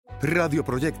Radio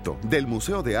Proyecto del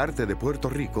Museo de Arte de Puerto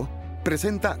Rico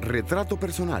presenta Retrato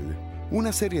Personal,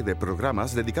 una serie de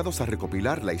programas dedicados a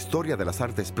recopilar la historia de las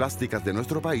artes plásticas de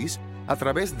nuestro país a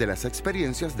través de las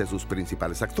experiencias de sus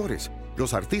principales actores,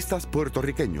 los artistas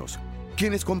puertorriqueños,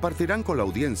 quienes compartirán con la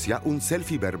audiencia un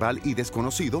selfie verbal y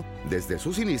desconocido desde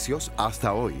sus inicios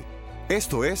hasta hoy.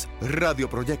 Esto es Radio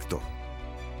Proyecto.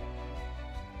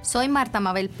 Soy Marta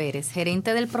Mabel Pérez,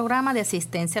 gerente del programa de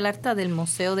asistencia al arte del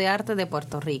Museo de Arte de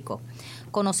Puerto Rico,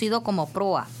 conocido como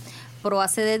PROA. PROA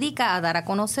se dedica a dar a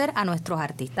conocer a nuestros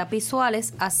artistas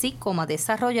visuales, así como a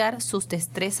desarrollar sus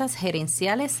destrezas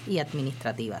gerenciales y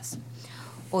administrativas.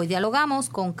 Hoy dialogamos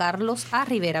con Carlos A.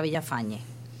 Rivera Villafañe,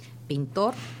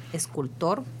 pintor,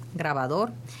 escultor,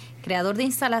 grabador, creador de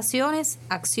instalaciones,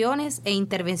 acciones e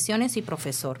intervenciones y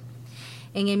profesor.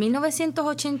 En el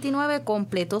 1989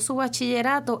 completó su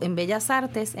bachillerato en Bellas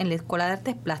Artes en la Escuela de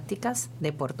Artes Plásticas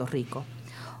de Puerto Rico.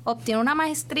 Obtiene una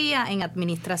maestría en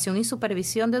Administración y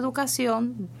Supervisión de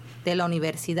Educación de la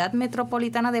Universidad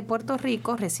Metropolitana de Puerto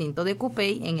Rico, recinto de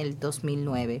Cupey, en el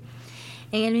 2009.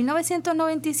 En el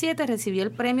 1997 recibió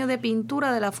el premio de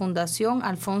pintura de la Fundación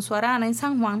Alfonso Arana en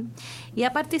San Juan y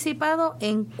ha participado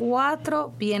en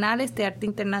 4 bienales de arte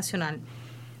internacional.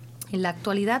 En la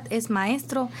actualidad es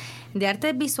maestro de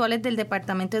Artes Visuales del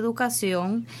Departamento de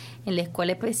Educación en la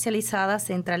Escuela Especializada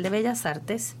Central de Bellas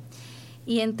Artes,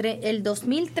 y entre el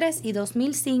 2003 y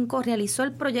 2005 realizó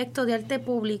el proyecto de arte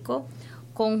público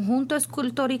Conjunto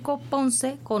Escultórico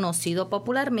Ponce, conocido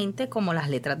popularmente como Las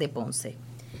Letras de Ponce.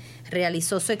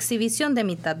 Realizó su exhibición de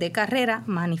mitad de carrera,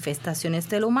 Manifestaciones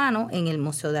del Humano, en el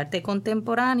Museo de Arte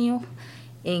Contemporáneo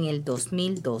en el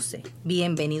 2012.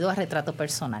 Bienvenido a Retrato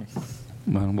Personal.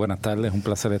 Bueno, buenas tardes, un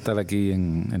placer estar aquí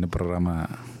en el programa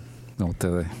con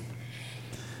ustedes.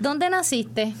 ¿Dónde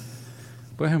naciste?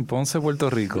 Pues en Ponce, Puerto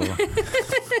Rico.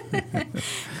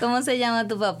 ¿Cómo se llama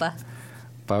tu papá?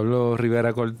 Pablo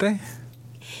Rivera Cortés.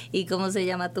 ¿Y cómo se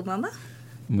llama tu mamá?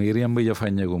 Miriam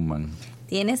Villafañe Guzmán.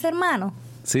 ¿Tienes hermanos?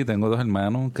 Sí, tengo 2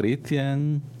 hermanos,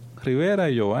 Cristian Rivera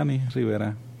y Giovanni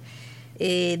Rivera.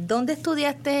 ¿Dónde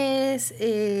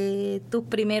estudiaste tus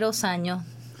primeros años?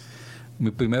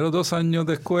 Mis primeros 2 años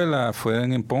de escuela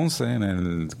fueron en Ponce, en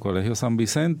el Colegio San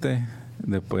Vicente,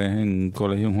 después en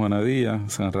Colegio Juana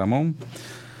Díaz, San Ramón,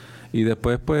 y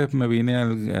después pues me vine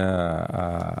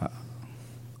a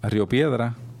Río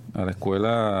Piedra, a la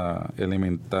escuela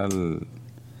elemental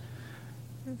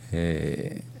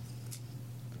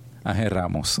Ángel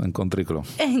Ramos, en Contriclo.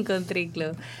 En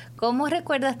Contriclo. ¿Cómo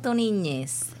recuerdas tu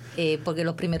niñez? Porque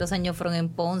los primeros años fueron en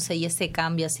Ponce y ese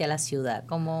cambio hacia la ciudad.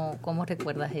 ¿Cómo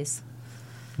recuerdas eso?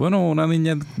 Bueno, una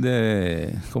niña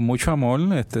con mucho amor,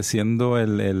 siendo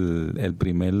el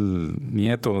primer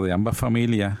nieto de ambas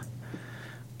familias,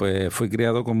 pues fui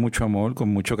criado con mucho amor, con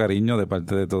mucho cariño de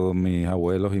parte de todos mis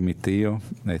abuelos y mis tíos,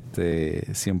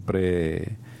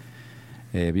 siempre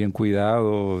bien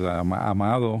cuidado,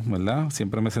 amado, ¿verdad?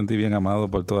 Siempre me sentí bien amado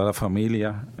por toda la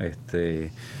familia.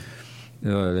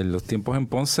 En los tiempos en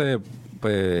Ponce,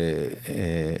 pues,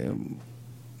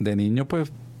 de niño,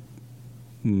 pues,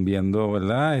 viendo,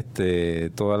 ¿verdad?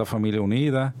 Toda la familia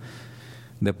unida.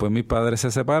 Después mis padres se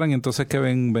separan y entonces que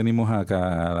venimos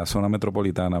acá a la zona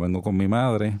metropolitana. Vengo con mi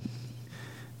madre,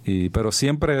 pero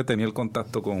siempre tenía el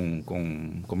contacto con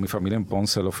mi familia en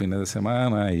Ponce los fines de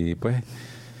semana, y pues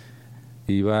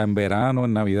iba en verano,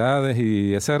 en Navidades,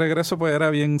 y ese regreso pues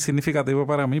era bien significativo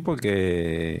para mí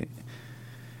porque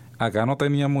acá no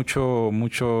tenía mucho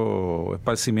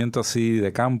esparcimiento así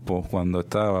de campo cuando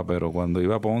estaba, pero cuando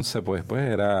iba a Ponce, pues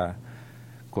era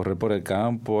correr por el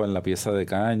campo, en la pieza de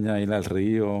caña, ir al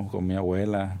río con mi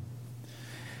abuela,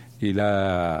 ir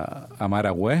a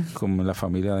Maragüez con la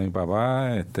familia de mi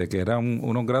papá, que eran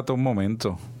unos gratos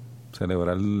momentos,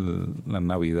 celebrar las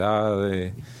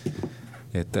Navidades,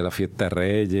 la fiesta de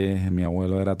Reyes. Mi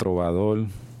abuelo era trovador,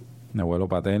 mi abuelo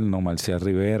paterno, Marcial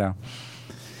Rivera.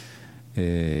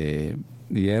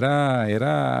 Y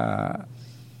era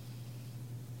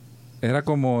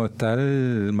como estar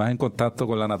más en contacto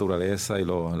con la naturaleza y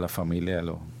la familia.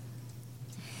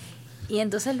 Y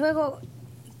entonces luego,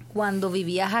 cuando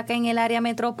vivías acá en el área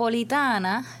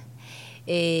metropolitana,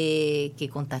 que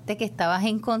contaste que estabas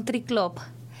en Country Club,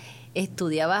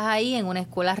 estudiabas ahí en una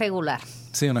escuela regular.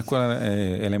 Sí, una escuela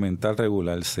elemental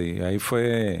regular, sí. Ahí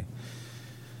fue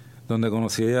donde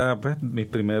conocí pues, mis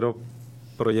primeros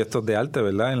proyectos de arte,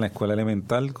 ¿verdad? En la escuela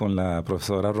elemental con la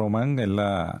profesora Román, es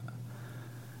la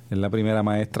primera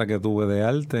maestra que tuve de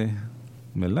arte,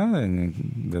 ¿verdad?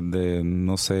 Desde,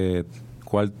 no sé,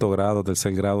 4º grado,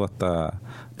 3er grado hasta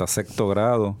 6º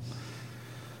grado.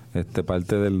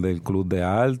 Parte del club de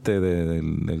arte,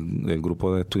 del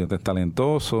grupo de estudiantes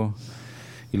talentosos.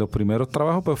 Y los primeros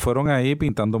trabajos pues fueron ahí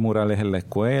pintando murales en la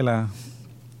escuela,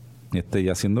 y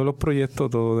haciendo los proyectos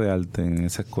todo de arte en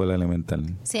esa escuela elemental.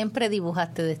 ¿Siempre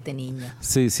dibujaste desde niño?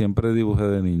 Sí, siempre dibujé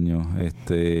de niño.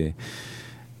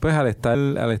 Pues al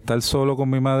estar solo con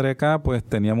mi madre acá, pues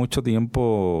tenía mucho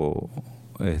tiempo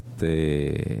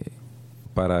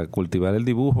para cultivar el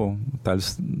dibujo.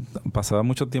 Pasaba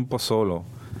mucho tiempo solo,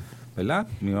 ¿verdad?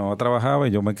 Mi mamá trabajaba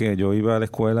y yo iba a la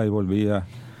escuela y volvía.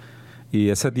 Y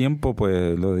ese tiempo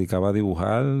pues lo dedicaba a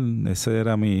dibujar. Ese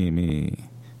era mi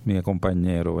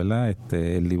compañero, ¿verdad?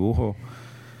 El dibujo,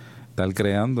 estar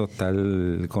creando, estar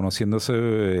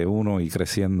conociéndose uno y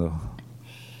creciendo.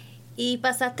 Y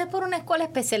pasaste por una escuela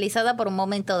especializada por un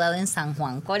momento dado en San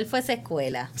Juan. ¿Cuál fue esa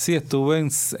escuela? Sí, estuve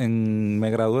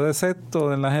me gradué de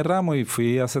sexto en la Ramos y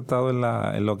fui aceptado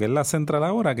en lo que es la central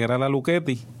ahora, que era la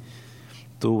Luchetti.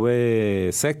 Tuve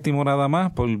séptimo nada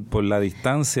más por la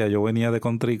distancia. Yo venía de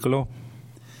Country Club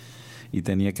y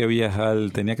tenía que viajar,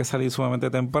 tenía que salir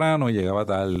sumamente temprano y llegaba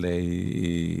tarde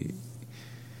y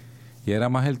era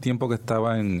más el tiempo que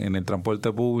estaba en el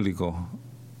transporte público,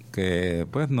 que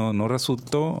pues no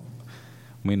resultó.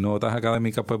 Mis notas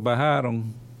académicas pues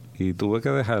bajaron y tuve que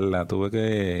dejarla, tuve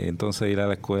que entonces ir a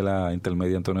la escuela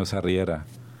intermedia Antonio Sarriera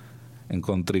en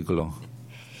Country Club.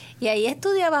 Y ahí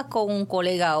estudiabas con un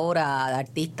colega ahora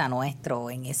artista nuestro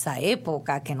en esa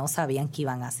época que no sabían que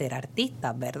iban a ser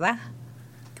artistas, ¿verdad?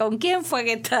 ¿Con quién fue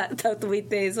que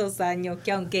tuviste esos años?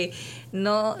 Que aunque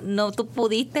no tú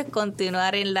pudiste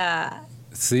continuar en la...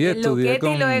 Sí, estudié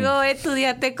y luego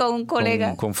estudiaste con un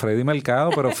colega. Con Freddy Mercado,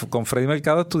 pero con Freddy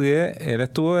Mercado estudié, él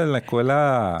estuvo en la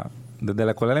escuela, desde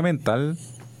la escuela elemental,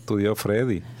 estudió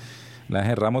Freddy.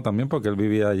 La Ramos también, porque él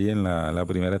vivía allí en la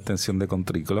primera extensión de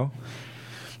Country Club.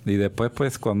 Y después,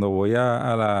 pues, cuando voy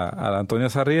a la Antonio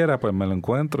Sarriera, pues me lo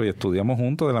encuentro y estudiamos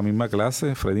juntos de la misma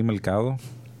clase, Freddy Mercado.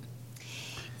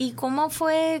 ¿Y cómo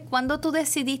fue, cuándo tú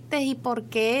decidiste y por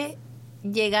qué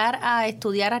llegar a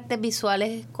estudiar artes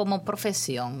visuales como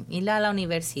profesión, ir a la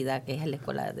universidad, que es la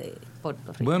escuela de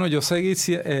Puerto Rico? Bueno, yo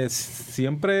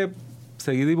siempre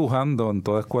seguí dibujando en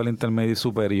toda escuela intermedia y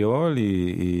superior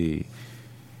y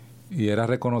era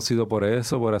reconocido por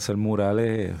eso, por hacer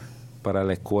murales para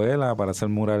la escuela, para hacer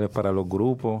murales para los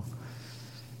grupos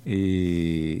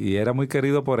y era muy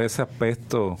querido por ese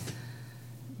aspecto,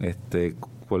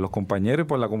 por los compañeros y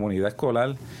por la comunidad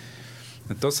escolar.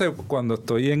 Entonces, cuando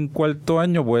estoy en cuarto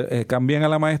año, cambian a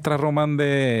la maestra Román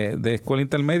de escuela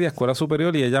intermedia a escuela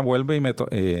superior y ella vuelve y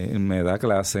me da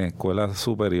clase en escuela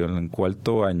superior, en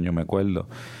cuarto año, me acuerdo.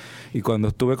 Y cuando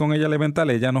estuve con ella elemental,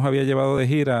 ella nos había llevado de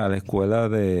gira a la escuela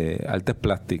de artes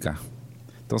plásticas.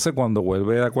 Entonces, cuando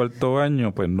vuelve a cuarto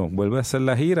año, pues nos vuelve a hacer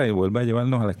la gira y vuelve a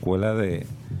llevarnos a la escuela de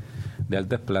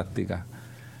artes plásticas.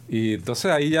 Y entonces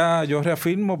ahí ya yo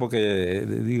reafirmo porque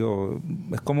digo,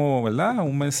 es como, ¿verdad?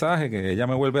 Un mensaje que ella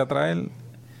me vuelve a traer.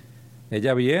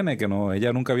 Ella viene,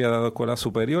 ella nunca había dado escuela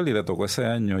superior y le tocó ese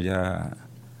año ya.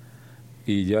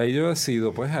 Y yo ahí yo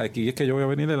decido, pues aquí es que yo voy a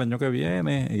venir el año que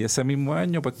viene. Y ese mismo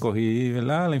año pues cogí,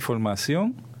 ¿verdad?, la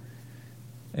información.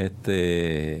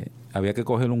 Había que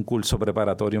coger un curso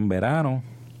preparatorio en verano.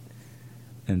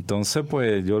 Entonces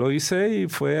pues yo lo hice y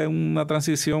fue una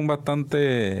transición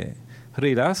bastante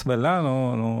relax, ¿verdad?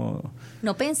 ¿No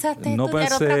pensaste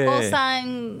estudiar otra cosa,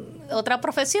 en otra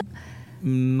profesión?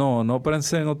 No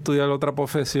pensé en estudiar otra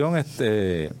profesión.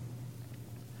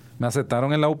 Me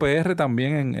aceptaron en la UPR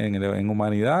también en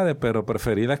Humanidades, pero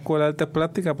preferí la Escuela de Artes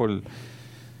Plásticas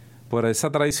por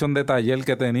esa tradición de taller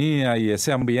que tenía y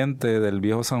ese ambiente del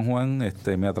viejo San Juan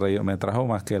me atrajo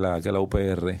más que la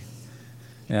UPR.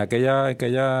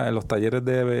 En los talleres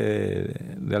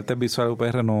de artes visuales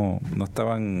UPR no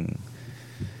estaban...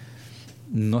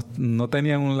 No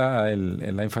tenían la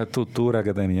infraestructura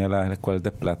que tenía la Escuela de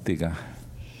Artes Plásticas.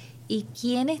 ¿Y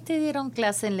quiénes te dieron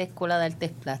clase en la Escuela de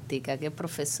Artes Plásticas? ¿Qué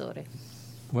profesores?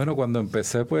 Bueno, cuando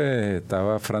empecé, pues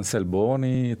estaba Francel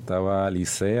Boni, estaba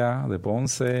Licea de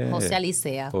Ponce. José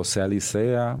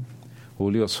Alicea.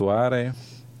 Julio Suárez,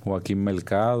 Joaquín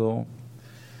Mercado,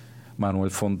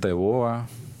 Manuel Fonteboa,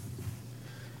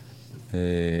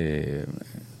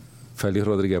 Félix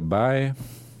Rodríguez Báez,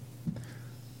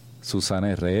 Susana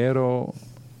Herrero,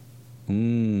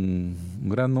 un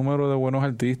gran número de buenos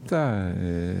artistas.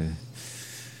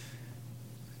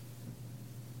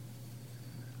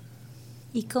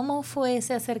 ¿Y cómo fue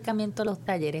ese acercamiento a los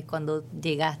talleres cuando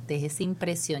llegaste, esa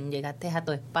impresión? Llegaste a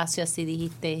tu espacio, así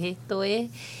dijiste, esto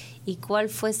es, ¿y cuál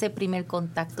fue ese primer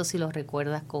contacto, si lo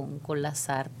recuerdas, con las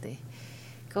artes?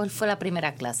 ¿Cuál fue la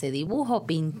primera clase? ¿Dibujo,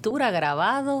 pintura,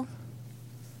 grabado?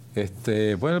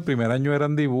 Bueno, el primer año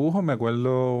eran dibujos, me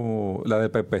acuerdo la de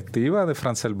perspectiva de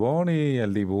Francelboni,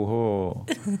 el dibujo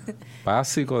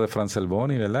básico de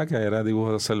Francelboni, ¿verdad? Que era dibujo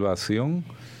de observación.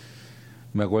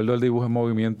 Me acuerdo el dibujo en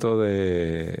movimiento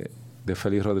de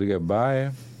Félix Rodríguez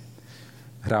Báez,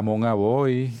 Ramón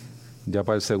Aboy, ya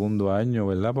para el segundo año,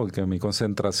 ¿verdad? Porque mi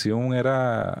concentración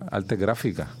era arte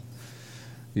gráfica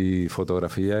y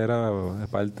fotografía era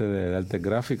parte de arte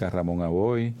gráfica, Ramón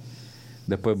Aboy.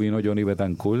 Después vino Johnny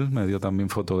Betancourt, me dio también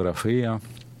fotografía.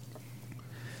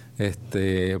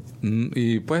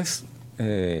 Y pues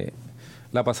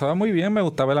la pasaba muy bien, me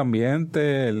gustaba el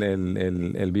ambiente,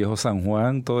 el viejo San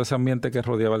Juan, todo ese ambiente que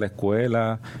rodeaba la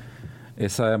escuela,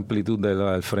 esa amplitud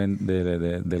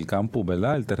del campus,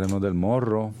 ¿verdad? El terreno del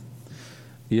Morro.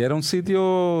 Y era un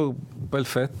sitio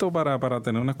perfecto para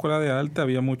tener una escuela de arte.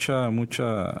 Había mucho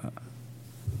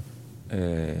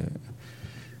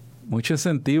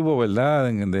incentivo, ¿verdad?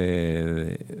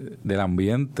 Del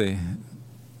ambiente.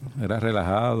 Era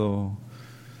relajado.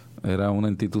 Era una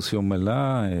institución,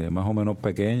 ¿verdad? Más o menos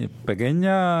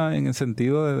pequeña en el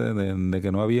sentido de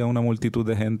que no había una multitud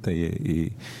de gente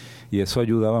y eso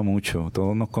ayudaba mucho.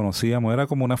 Todos nos conocíamos, era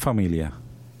como una familia.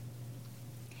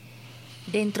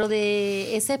 Dentro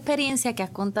de esa experiencia que has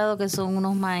contado que son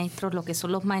unos maestros, lo que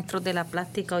son los maestros de la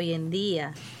plástica hoy en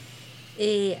día,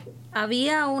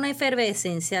 había una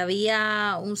efervescencia,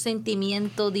 había un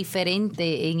sentimiento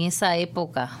diferente en esa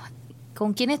época.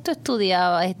 ¿Con quiénes tú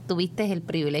estudiabas? Tuviste el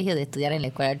privilegio de estudiar en la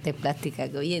Escuela de Artes Plásticas,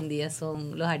 que hoy en día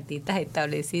son los artistas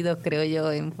establecidos, creo yo,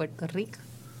 en Puerto Rico.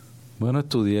 Bueno,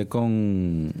 estudié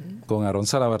con Aarón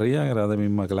Salavarría, que era de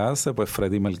misma clase, pues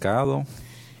Freddy Mercado.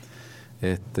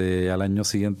 Al año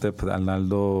siguiente, pues,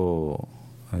 Arnaldo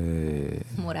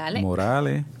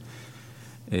Morales.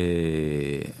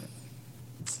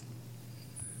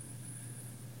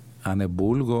 Anes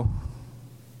Bulgo,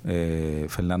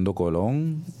 Fernando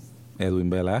Colón, Edwin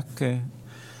Velázquez,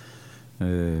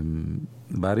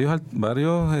 varios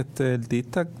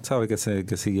artistas, ¿sabe?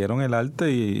 que siguieron el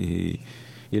arte y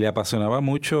le apasionaba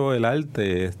mucho el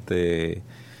arte.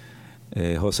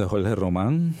 José Jorge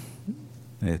Román,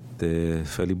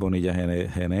 Félix Bonilla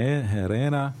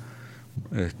Gerena,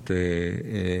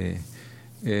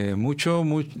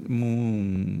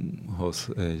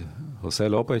 José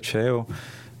López Cheo,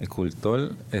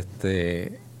 escultor,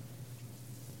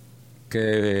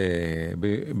 que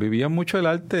vivía mucho el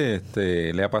arte,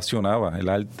 le apasionaba el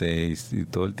arte y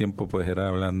todo el tiempo pues era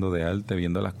hablando de arte,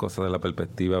 viendo las cosas de la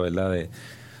perspectiva, ¿verdad?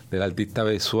 Del artista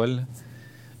visual.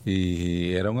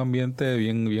 Y era un ambiente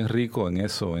bien rico en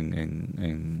eso,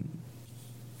 en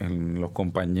los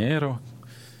compañeros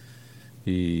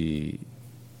y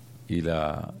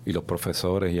los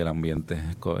profesores y el ambiente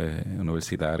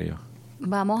universitario.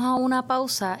 Vamos a una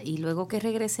pausa y luego que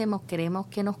regresemos queremos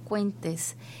que nos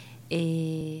cuentes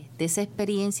de esa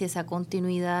experiencia, esa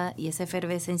continuidad y esa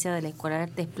efervescencia de la Escuela de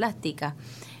Artes Plásticas,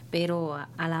 pero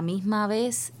a la misma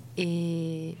vez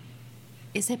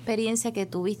esa experiencia que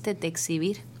tuviste de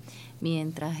exhibir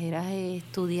mientras eras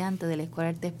estudiante de la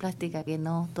Escuela de Artes Plásticas, que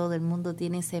no todo el mundo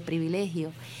tiene ese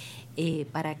privilegio,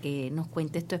 para que nos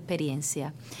cuentes tu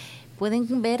experiencia.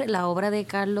 Pueden ver la obra de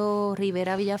Carlos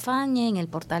Rivera Villafañe en el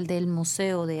portal del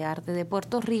Museo de Arte de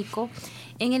Puerto Rico,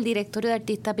 en el directorio de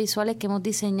artistas visuales que hemos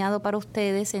diseñado para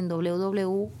ustedes en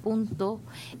www.mapr.org.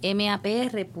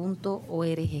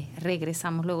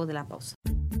 Regresamos luego de la pausa.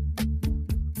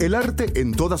 El arte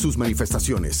en todas sus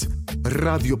manifestaciones.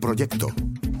 Radio Proyecto.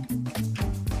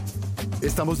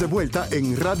 Estamos de vuelta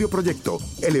en Radio Proyecto,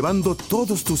 elevando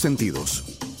todos tus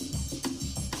sentidos.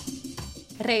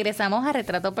 Regresamos a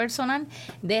Retrato Personal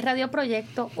de Radio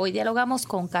Proyecto. Hoy dialogamos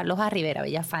con Carlos Rivera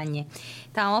Villafañe.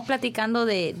 Estábamos platicando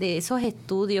de esos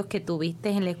estudios que tuviste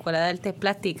en la Escuela de Artes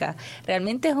Plásticas.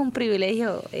 Realmente es un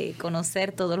privilegio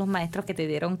conocer todos los maestros que te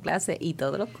dieron clase y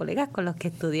todos los colegas con los que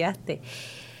estudiaste.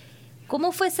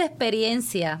 ¿Cómo fue esa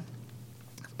experiencia?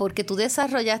 Porque tú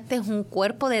desarrollaste un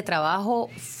cuerpo de trabajo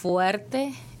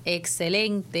fuerte,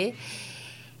 excelente,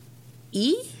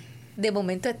 y de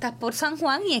momento estás por San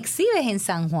Juan y exhibes en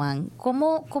San Juan.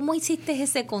 ¿Cómo hiciste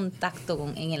ese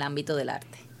contacto en el ámbito del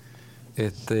arte?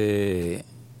 En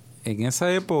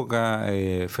esa época,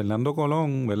 Fernando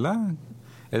Colón, ¿verdad?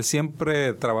 Él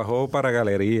siempre trabajó para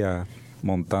galerías,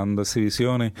 montando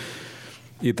exhibiciones,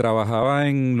 y trabajaba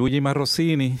en Luigi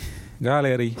Marrossini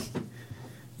Gallery,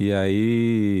 y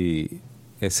ahí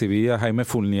exhibía Jaime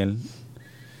Fournier.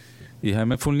 Y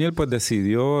Jaime Fournier pues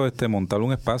decidió montar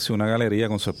un espacio, una galería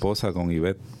con su esposa, con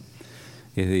Ivette.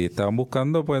 Y estaban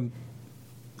buscando pues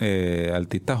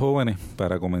artistas jóvenes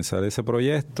para comenzar ese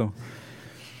proyecto.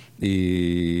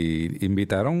 Y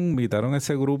invitaron a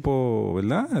ese grupo,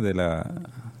 ¿verdad?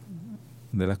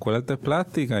 de la Escuela de Artes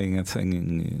Plásticas, en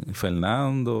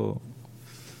Fernando,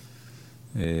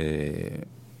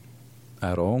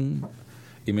 Aarón,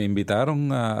 y me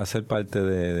invitaron a ser parte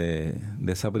de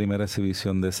esa primera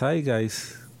exhibición de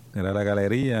Zeitgeist. Era la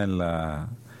galería en la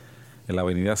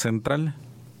Avenida Central,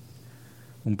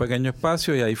 un pequeño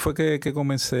espacio, y ahí fue que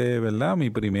comencé, ¿verdad?, mi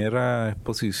primera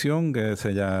exposición, que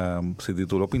se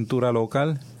tituló Pintura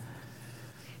Local.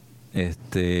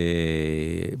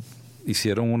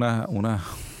 Hicieron unas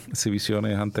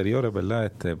exhibiciones anteriores,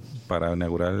 ¿verdad?, para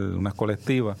inaugurar unas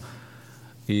colectivas,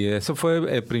 y eso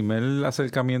fue el primer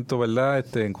acercamiento, ¿verdad?,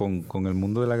 con el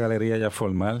mundo de la galería ya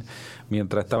formal.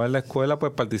 Mientras estaba en la escuela,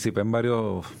 pues participé en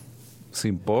varios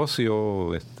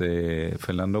simposios.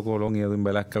 Fernando Colón y Edwin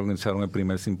Velázquez organizaron el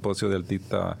primer simposio de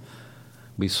artistas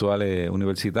visuales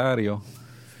universitarios,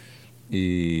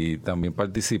 y también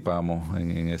participamos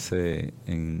en esa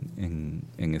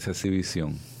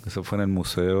exhibición. Eso fue en el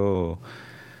Museo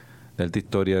de Arte e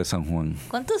Historia de San Juan.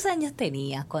 ¿Cuántos años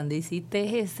tenías cuando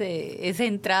hiciste esa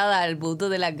entrada al mundo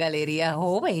de las galerías?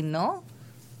 Joven, ¿no?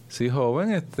 Sí,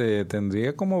 joven.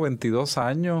 Tendría como 22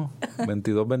 años,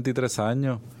 22, 23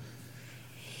 años.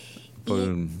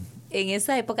 En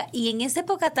esa época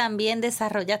también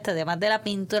desarrollaste, además de la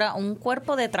pintura, un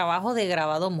cuerpo de trabajo de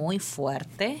grabado muy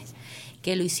fuerte,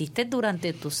 que lo hiciste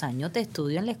durante tus años de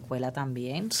estudio en la escuela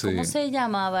también. Sí. ¿Cómo se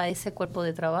llamaba ese cuerpo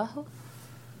de trabajo?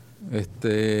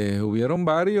 Hubieron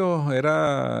varios.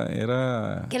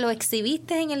 Era ¿Que lo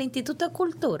exhibiste en el Instituto de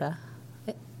Cultura?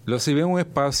 Lo exhibí en un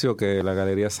espacio que la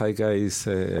Galería Zeitgeist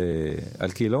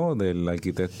alquiló, del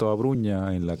arquitecto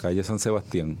Abruña, en la calle San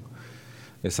Sebastián.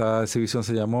 Esa exhibición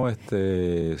se llamó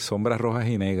Sombras Rojas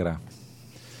y Negras,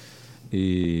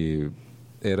 y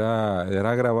era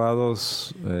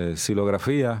grabados,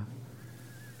 xilografía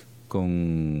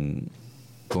con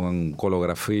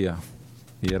colografía,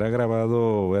 y era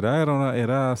grabado,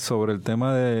 era sobre el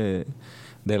tema de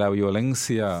la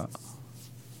violencia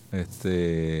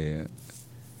entre,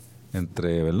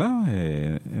 ¿verdad?,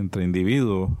 entre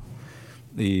individuos.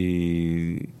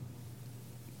 Y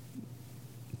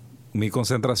mi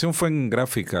concentración fue en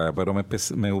gráfica, pero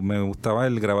me gustaba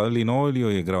el grabado en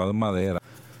linóleo y el grabado en madera,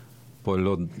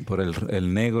 por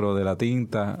el negro de la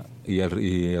tinta, y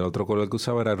el otro color que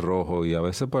usaba era el rojo, y a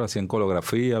veces pues hacían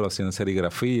colografía, lo hacían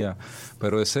serigrafía,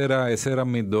 pero ese eran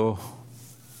mis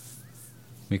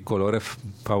colores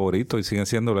favoritos, y siguen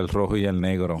siendo el rojo y el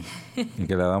negro, y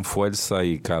que le dan fuerza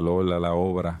y calor a la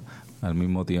obra al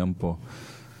mismo tiempo.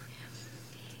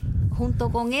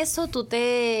 Junto con eso, tú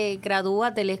te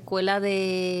gradúas de la Escuela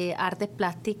de Artes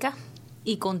Plásticas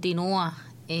y continúas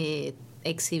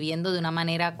exhibiendo de una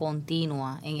manera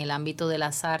continua en el ámbito de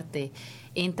las artes.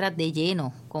 Entras de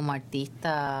lleno como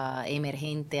artista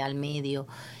emergente al medio.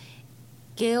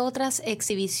 ¿Qué otras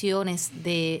exhibiciones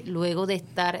luego de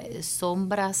estar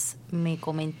Sombras, me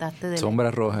comentaste?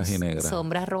 Sombras Rojas y Negras.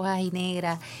 Sombras Rojas y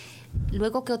Negras.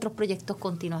 Luego, ¿qué otros proyectos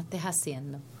continuaste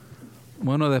haciendo?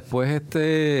 Bueno, después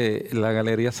la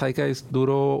Galería Zeitgeist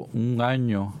duró un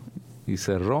año y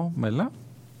cerró, ¿verdad?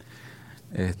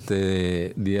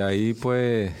 De ahí,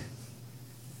 pues,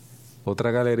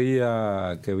 otra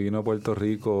galería que vino a Puerto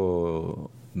Rico,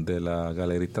 de la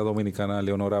galerista dominicana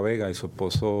Leonora Vega y su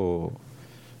esposo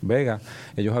Vega.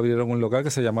 Ellos abrieron un local que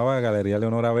se llamaba Galería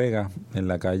Leonora Vega en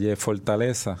la calle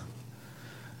Fortaleza.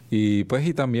 Y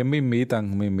también me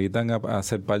invitan a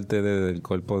ser parte del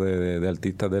cuerpo de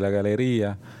artistas de la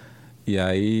galería, y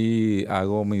ahí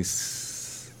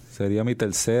sería mi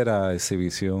tercera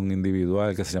exhibición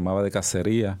individual, que se llamaba De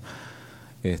Cacería.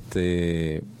 Es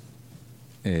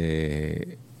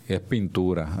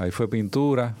pintura, ahí fue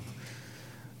pintura,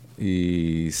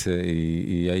 y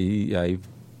ahí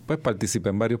pues participé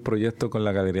en varios proyectos con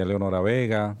la Galería Leonora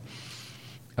Vega.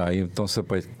 Ahí entonces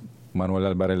pues Manuel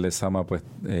Álvarez Lezama, pues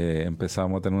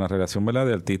empezamos a tener una relación, ¿verdad?,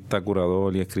 de artista,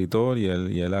 curador y escritor, y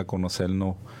él a conocer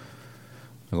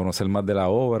más de la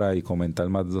obra y comentar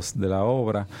más de la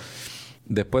obra.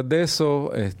 Después de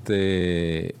eso,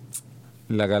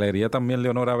 la galería también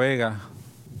Leonora Vega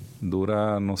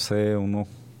dura, no sé, unos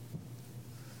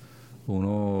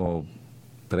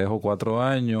 3 o 4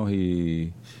 años,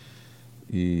 y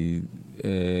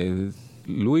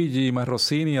Luigi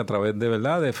Marrossini, a través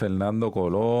de Fernando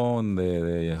Colón,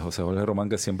 de José Jorge Román,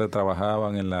 que siempre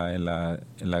trabajaban en la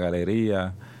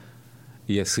galería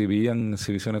y exhibían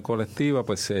exhibiciones colectivas,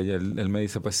 pues él me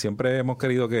dice, pues siempre hemos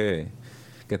querido que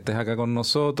estés acá con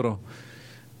nosotros.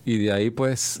 Y de ahí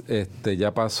pues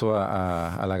ya paso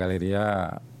a la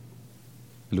galería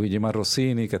Luigi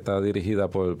Marrossini, que está dirigida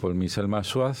por Michel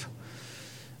Machois,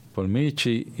 por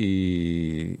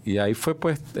Michi, y ahí fue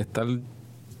pues estar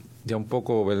ya un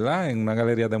poco, ¿verdad? En una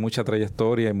galería de mucha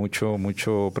trayectoria y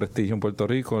mucho prestigio en Puerto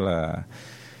Rico, la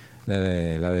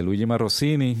de Luigi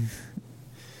Marrossini.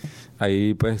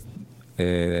 Ahí pues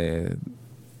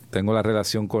tengo la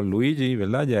relación con Luigi,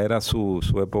 ¿verdad? Ya era su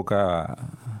época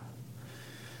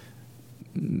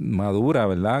madura,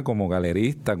 ¿verdad? Como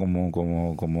galerista,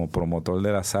 como promotor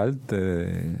de las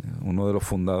artes, uno de los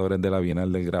fundadores de la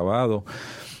Bienal del Grabado.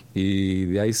 Y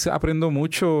de ahí aprendo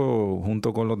mucho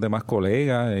junto con los demás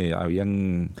colegas.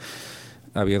 Habían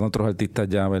otros artistas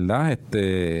ya, ¿verdad?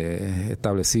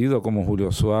 Establecidos como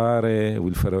Julio Suárez,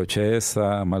 Wilfredo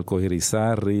Chesa, Marcos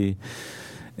Irizarry,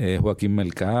 Joaquín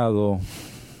Mercado.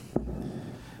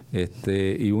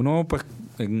 Y uno, pues,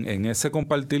 en ese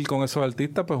compartir con esos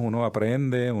artistas, pues uno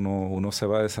aprende, uno se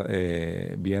va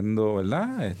viendo,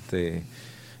 ¿verdad?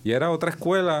 Y era otra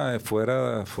escuela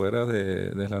fuera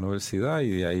de la universidad, y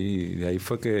de ahí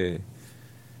fue que,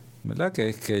 ¿verdad?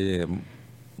 Que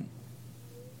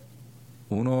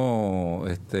uno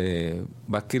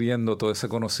va adquiriendo todo ese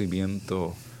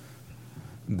conocimiento,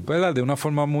 ¿verdad? De una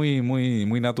forma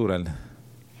muy natural.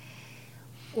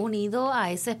 Unido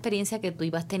a esa experiencia que tú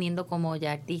ibas teniendo como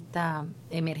ya artista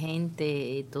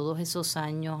emergente, todos esos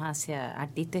años hacia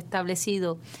artista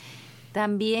establecido,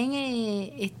 también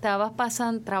estabas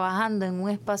trabajando en un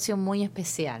espacio muy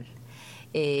especial,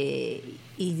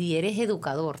 y eres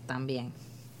educador también.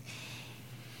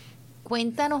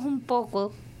 Cuéntanos un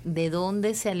poco de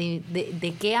dónde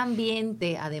de qué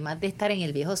ambiente, además de estar en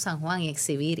el viejo San Juan y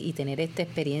exhibir y tener esta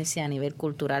experiencia a nivel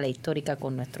cultural e histórica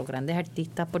con nuestros grandes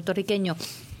artistas puertorriqueños,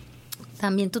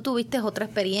 también tú tuviste otra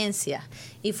experiencia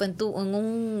y fue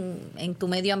en tu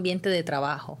medio ambiente de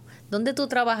trabajo. ¿Dónde tú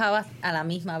trabajabas a la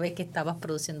misma vez que estabas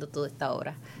produciendo toda esta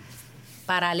obra?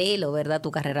 Paralelo, ¿verdad? Tu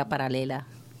carrera paralela.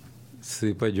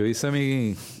 Sí, pues yo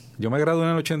me gradué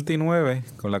en el 89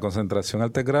 con la concentración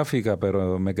arte gráfica,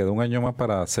 pero me quedó un año más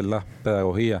para hacer la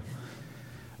pedagogía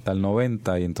hasta el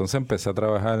 90, y entonces empecé a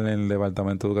trabajar en el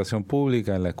Departamento de Educación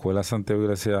Pública en la Escuela Santiago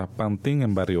Iglesias Pantín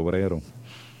en Barrio Obrero,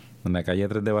 en la calle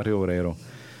 3 de Barrio Obrero.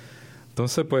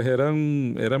 Entonces pues era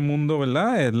un mundo,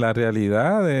 ¿verdad? La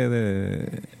realidad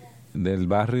del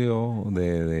barrio,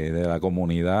 de la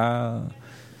comunidad,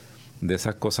 de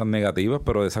esas cosas negativas,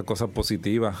 pero de esas cosas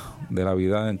positivas de la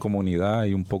vida en comunidad,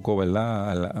 y un poco,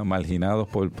 ¿verdad?, marginados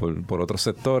por otros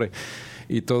sectores.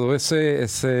 Y todo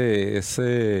esas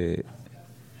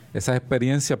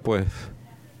experiencias pues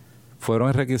fueron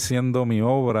enriqueciendo mi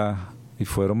obra y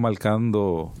fueron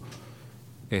marcando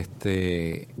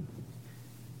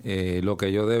lo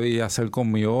que yo debía hacer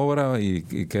con mi obra y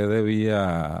qué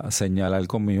debía señalar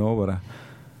con mi obra,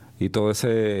 y todo ese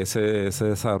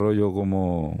desarrollo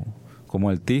como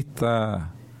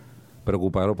artista,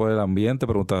 preocupado por el ambiente,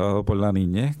 preocupado por la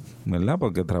niñez, ¿verdad?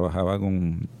 Porque trabajaba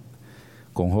con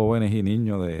jóvenes y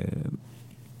niños de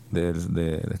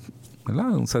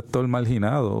 ¿verdad? Un sector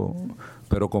marginado,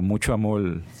 pero con mucho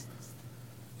amor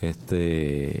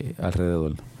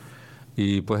alrededor.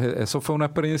 Y pues eso fue una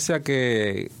experiencia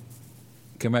que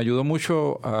me ayudó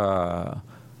mucho a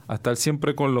estar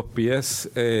siempre con los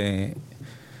pies en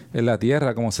la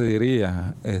tierra, como se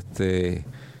diría.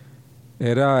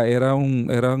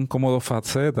 Eran como dos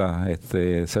facetas,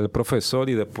 ser profesor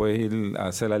y después ir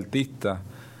a ser artista.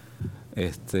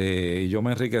 Y yo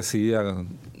me enriquecía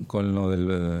con lo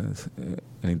del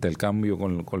el intercambio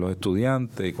con los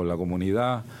estudiantes y con la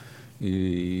comunidad,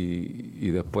 y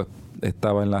después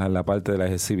estaba en la parte de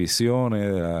las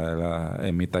exhibiciones,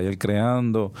 en mi taller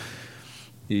creando,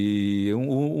 y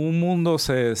un mundo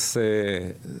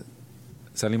se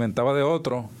alimentaba de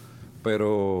otro,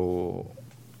 pero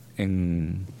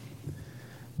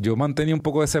yo mantenía un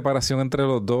poco de separación entre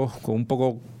los dos, con un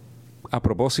poco a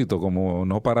propósito, como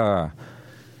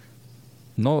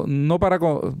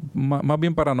más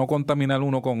bien para no contaminar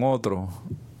uno con otro.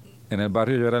 En el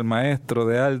barrio yo era el maestro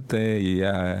de arte, y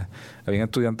había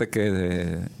estudiantes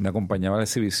que me acompañaban a las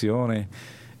exhibiciones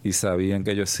y sabían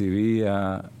que yo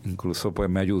exhibía, incluso pues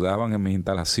me ayudaban en mis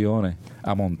instalaciones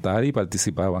a montar y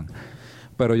participaban.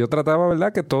 Pero yo trataba,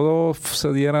 ¿verdad?, que todo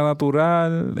se diera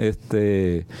natural,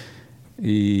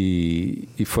 y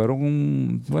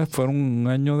fueron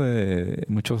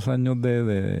muchos años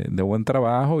de buen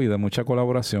trabajo y de mucha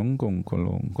colaboración con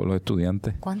los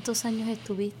estudiantes. ¿Cuántos años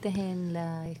estuviste en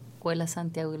la Escuela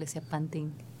Santiago Iglesias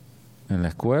Pantín? En la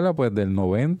escuela, pues del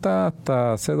 90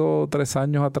 hasta hace 2 o 3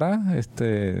 años atrás,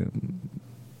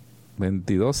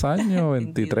 22 años,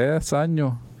 23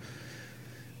 años.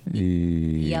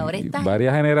 Y ahora estás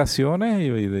varias generaciones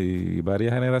y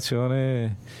varias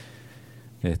generaciones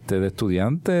de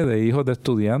estudiantes, de hijos de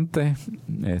estudiantes,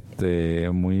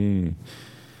 muy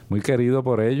muy querido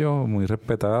por ellos, muy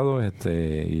respetado,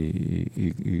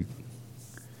 y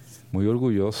muy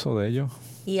orgulloso de ellos.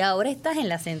 Y ahora estás en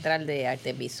la Central de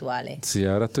Artes Visuales. Sí,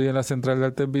 ahora estoy en la Central de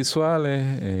Artes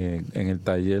Visuales, en el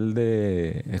taller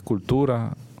de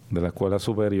escultura de la Escuela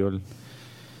Superior,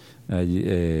 allí,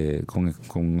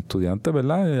 con estudiantes,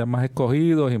 ¿verdad?, ya más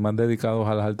escogidos y más dedicados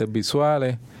a las artes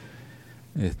visuales,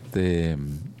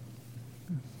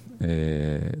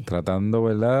 tratando,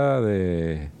 ¿verdad?,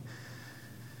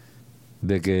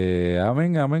 de que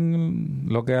amen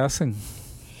lo que hacen.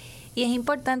 Y es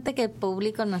importante que el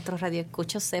público, nuestros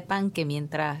radioescuchos, sepan que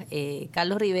mientras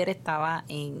Carlos Rivera estaba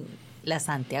en la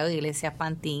Santiago Iglesias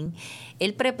Pantín,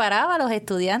 él preparaba a los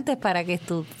estudiantes para que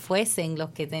fuesen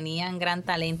los que tenían gran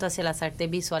talento hacia las artes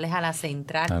visuales a la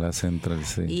Central. A la Central,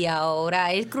 sí. Y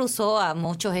ahora él cruzó a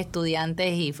muchos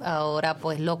estudiantes y ahora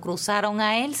pues lo cruzaron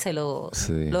a él, lo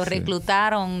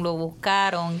reclutaron, lo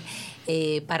buscaron,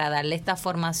 para darle esta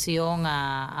formación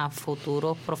a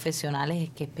futuros profesionales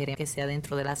que esperen que sea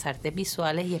dentro de las artes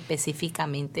visuales y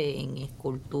específicamente en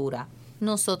escultura.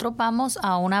 Nosotros vamos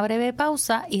a una breve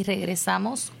pausa y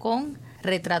regresamos con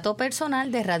Retrato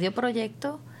Personal de Radio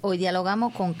Proyecto. Hoy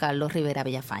dialogamos con Carlos Rivera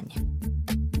Villafañe.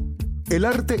 El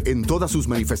arte en todas sus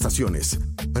manifestaciones.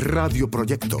 Radio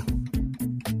Proyecto.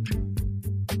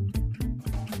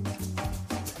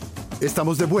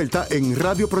 Estamos de vuelta en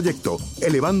Radio Proyecto,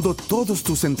 elevando todos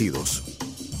tus sentidos.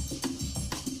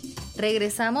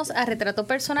 Regresamos a Retrato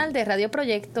Personal de Radio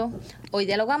Proyecto. Hoy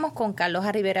dialogamos con Carlos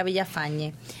Rivera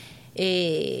Villafañe.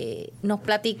 Nos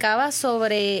platicaba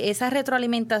sobre esa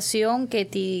retroalimentación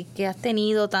que has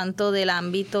tenido tanto del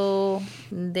ámbito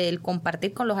del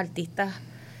compartir con los artistas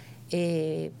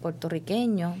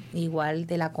puertorriqueños, igual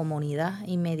de la comunidad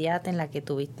inmediata en la que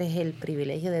tuviste el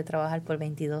privilegio de trabajar por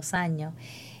 22 años,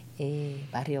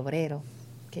 Barrio Obrero,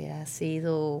 que ha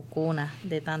sido cuna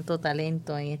de tanto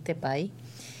talento en este país.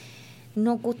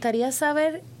 Nos gustaría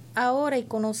saber ahora y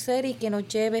conocer y que nos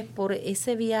lleves por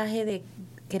ese viaje de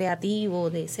creativo,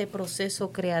 de ese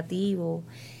proceso creativo,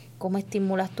 cómo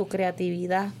estimulas tu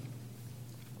creatividad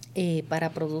para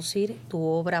producir tu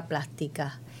obra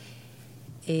plástica.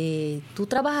 Tú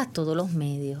trabajas todos los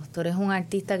medios, tú eres un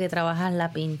artista que trabajas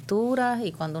la pintura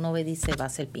y cuando uno ve dice va a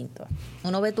ser pintor.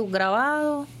 Uno ve tus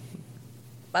grabados,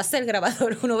 va a ser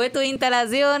grabador. Uno ve tus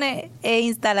instalaciones, es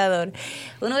instalador.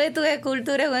 Uno ve tus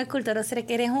esculturas, es un escultor. O sea,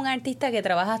 que eres un artista que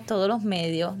trabajas todos los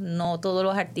medios. No todos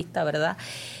los artistas, ¿verdad?,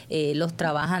 los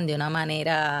trabajan de una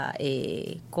manera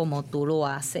como tú lo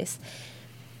haces.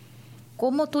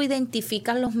 ¿Cómo tú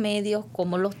identificas los medios,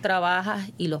 cómo los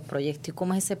trabajas y los proyectos? ¿Y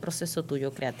cómo es ese proceso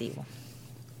tuyo creativo?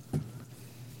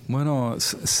 Bueno,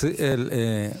 sí,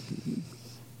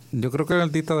 yo creo que el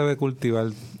artista debe cultivar,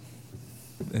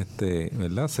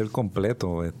 ¿verdad?, ser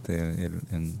completo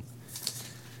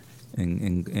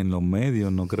en los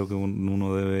medios. No creo que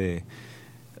uno debe...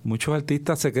 Muchos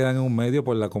artistas se quedan en un medio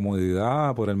por la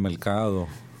comodidad, por el mercado.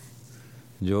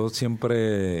 Yo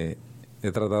siempre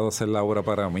he tratado de hacer la obra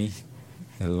para mí,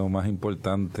 es lo más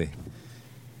importante.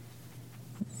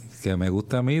 Que me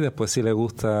gusta a mí, después si le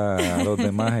gusta a los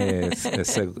demás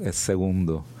es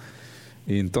segundo.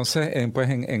 Y entonces,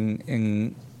 pues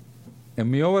en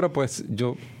mi obra, pues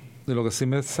yo, de lo que sí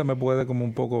se me puede como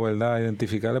un poco, ¿verdad?,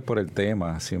 identificar es por el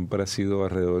tema. Siempre ha sido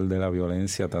alrededor de la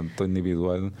violencia, tanto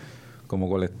individual como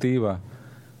colectiva,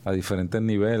 a diferentes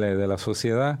niveles de la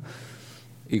sociedad.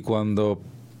 Y cuando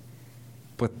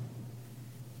pues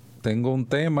tengo un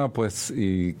tema, pues,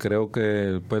 y creo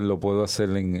que pues lo puedo hacer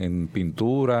en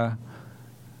pintura,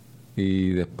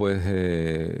 y después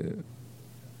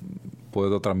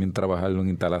puedo también trabajarlo en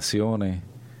instalaciones.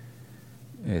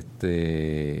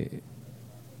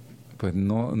 Pues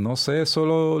no sé,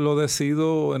 eso lo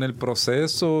decido en el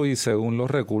proceso y según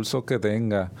los recursos que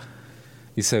tenga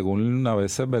y según a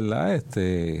veces, ¿verdad?,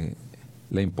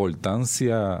 la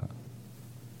importancia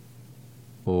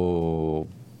o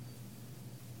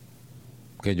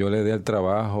que yo le dé al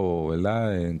trabajo,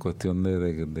 ¿verdad?, en cuestión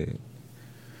de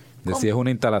si es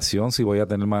una instalación, si voy a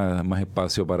tener más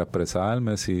espacio para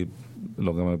expresarme, si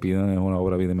lo que me piden es una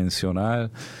obra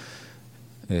bidimensional,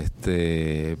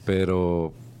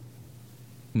 pero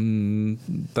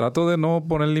trato de no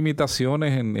poner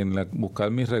limitaciones en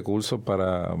buscar mis recursos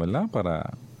para, ¿verdad?,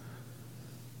 para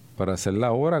hacer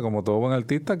la obra, como todo buen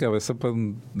artista que a veces pues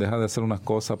deja de hacer unas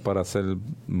cosas para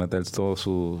meter todo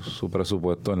su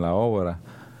presupuesto en la obra.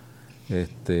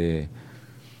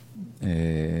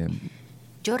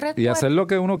 Y hacer lo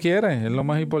que uno quiere es lo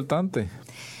más importante.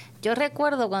 Yo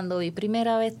recuerdo cuando vi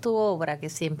primera vez tu obra, que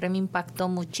siempre me impactó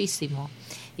muchísimo,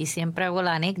 y siempre hago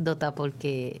la anécdota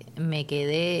porque me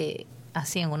quedé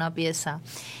así en una pieza.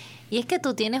 Y es que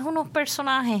tú tienes unos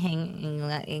personajes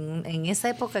en esa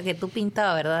época que tú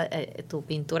pintabas, ¿verdad? Tu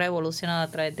pintura ha evolucionado a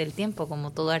través del tiempo,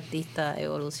 como todo artista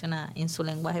evoluciona en su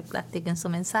lenguaje plástico, en su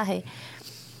mensaje.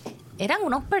 Eran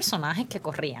unos personajes que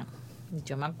corrían.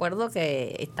 Yo me acuerdo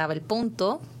que estaba el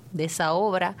punto de esa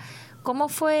obra. ¿Cómo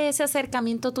fue ese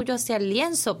acercamiento tuyo hacia el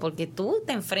lienzo? Porque tú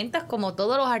te enfrentas, como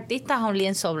todos los artistas, a un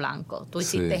lienzo blanco. Tú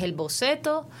hiciste el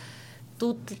boceto,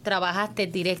 tú trabajaste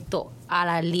directo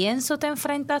al lienzo, te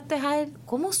enfrentaste a él.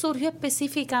 ¿Cómo surgió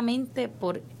específicamente,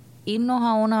 por irnos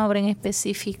a una obra en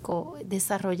específico,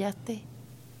 desarrollaste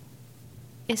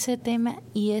ese tema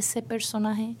y ese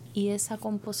personaje y esa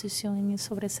composición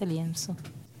sobre ese lienzo?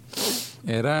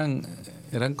 Eran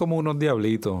como unos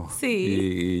diablitos. Sí.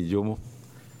 Y yo...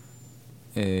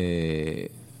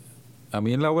 a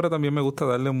mí en la obra también me gusta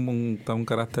darle un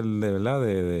carácter de verdad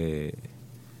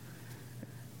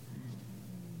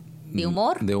de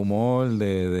humor, de humor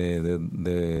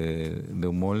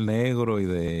negro y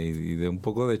de un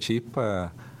poco de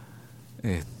chispa,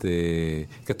 que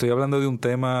estoy hablando de un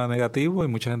tema negativo y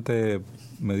mucha gente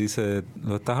me dice,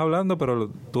 lo estás hablando, pero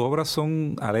tus obras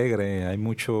son alegres, hay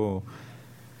mucho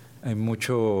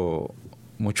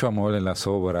amor en las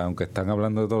obras, aunque están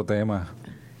hablando de otro tema.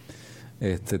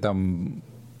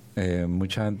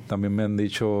 Mucha gente también me han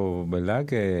dicho, ¿verdad?,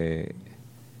 que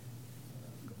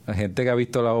hay gente que ha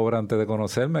visto la obra antes de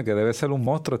conocerme, que debe ser un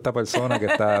monstruo esta persona que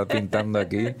está pintando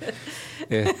aquí.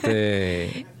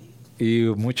 Y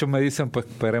muchos me dicen, pues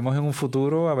esperemos en un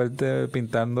futuro a verte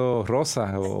pintando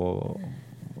rosas o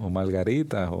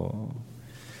margaritas.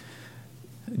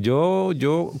 Yo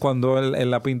cuando en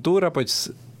la pintura,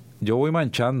 pues yo voy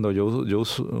manchando. Yo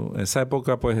uso, en esa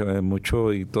época, pues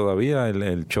mucho, y todavía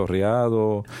el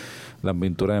chorreado, la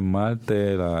pintura en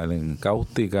esmalte, la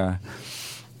encáustica.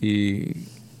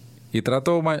 Y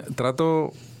trato,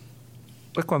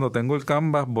 pues cuando tengo el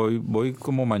canvas voy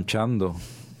como manchando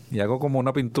y hago como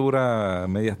una pintura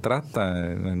media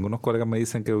abstracta. Algunos colegas me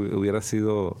dicen que hubiera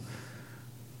sido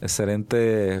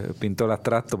excelente pintor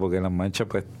abstracto porque las manchas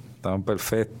pues estaban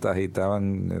perfectas y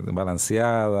estaban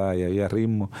balanceadas y había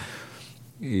ritmo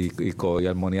y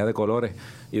armonía de colores.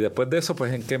 Y después de eso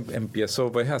pues en que empiezo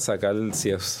pues a sacar si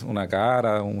es una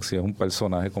cara, si es un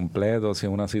personaje completo, si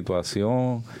es una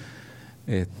situación.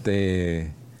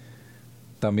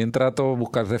 También trato de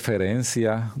buscar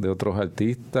referencias de otros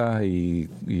artistas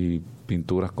y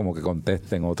pinturas como que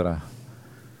contesten otras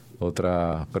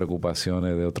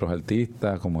preocupaciones de otros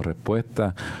artistas como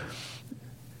respuesta.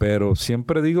 Pero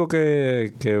siempre digo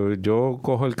que yo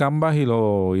cojo el canvas y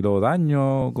lo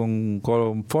daño con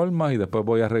formas y después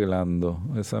voy arreglando.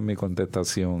 Esa es mi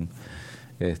contestación.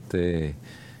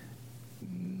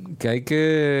 Que hay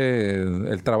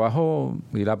el trabajo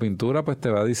y la pintura pues te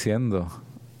va diciendo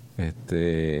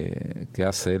qué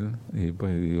hacer y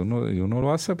uno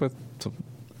lo hace pues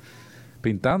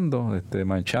pintando,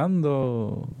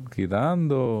 manchando,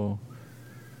 quitando.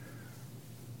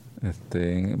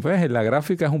 Pues en la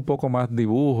gráfica es un poco más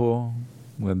dibujo,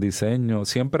 el diseño.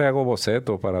 Siempre hago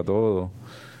bocetos para todo.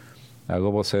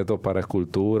 Hago bocetos para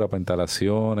escultura, para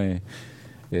instalaciones.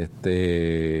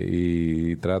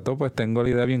 Y trato, pues tengo la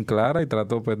idea bien clara y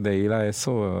trato pues de ir a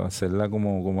eso, hacerla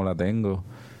como la tengo.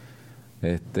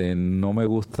 No me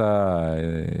gusta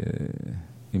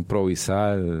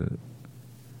improvisar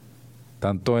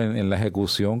tanto en la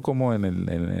ejecución como en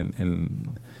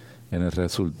el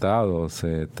resultado.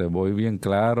 Te voy bien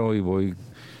claro y voy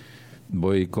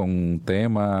con un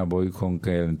tema, voy con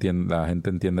que la gente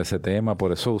entienda ese tema.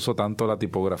 Por eso uso tanto la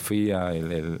tipografía,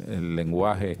 el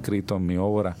lenguaje escrito en mi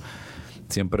obra.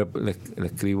 Siempre le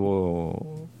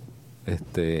escribo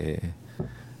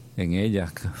en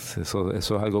ellas. Eso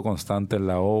es algo constante en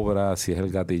la obra. Si es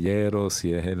el gatillero,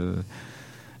 si es el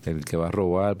que va a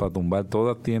robar para tumbar,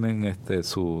 todas tienen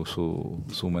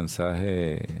su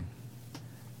mensaje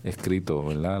escrito,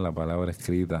 ¿verdad? La palabra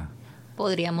escrita.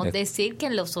 Podríamos decir que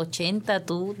en los 80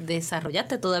 tú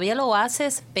desarrollaste, todavía lo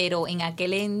haces, pero en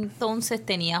aquel entonces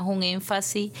tenías un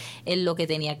énfasis en lo que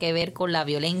tenía que ver con la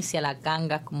violencia, la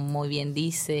canga, como muy bien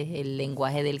dices, el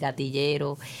lenguaje del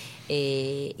gatillero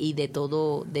y de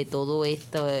todo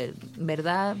esto,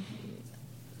 ¿verdad?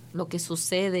 Lo que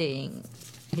sucede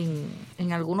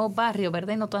en algunos barrios,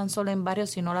 ¿verdad? Y no tan solo en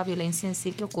barrios, sino la violencia en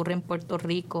sí que ocurre en Puerto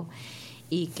Rico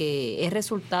y que es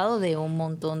resultado de un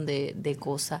montón de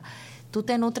cosas. Tú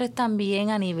te nutres también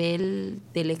a nivel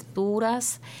de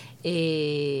lecturas.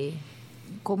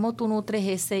 ¿Cómo tú nutres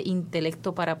ese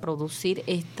intelecto para producir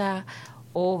esta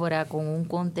obra con un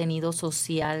contenido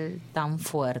social tan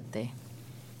fuerte?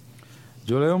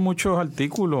 Yo leo muchos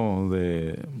artículos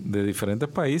de diferentes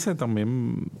países.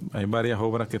 También hay varias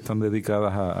obras que están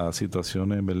dedicadas a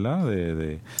situaciones, ¿verdad?,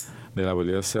 de la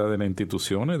violencia de las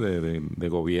instituciones, de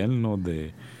gobiernos,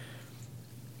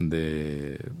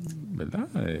 ¿verdad?,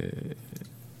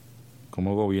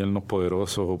 cómo gobiernos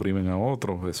poderosos oprimen a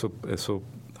otros. Eso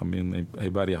también hay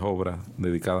varias obras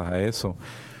dedicadas a eso.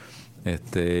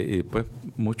 Y pues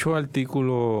muchos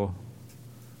artículos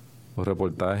o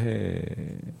reportajes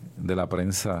de la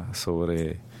prensa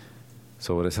sobre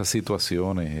esas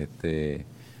situaciones,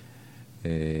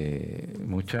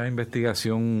 mucha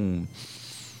investigación.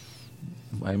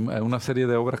 Hay una serie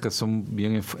de obras que son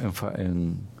bien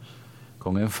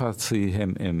con énfasis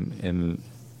en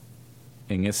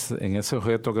ese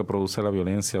objeto que produce la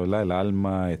violencia, ¿verdad?, el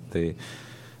alma,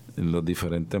 los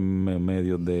diferentes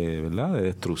medios ¿verdad?, de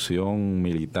destrucción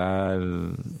militar.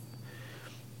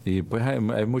 Y pues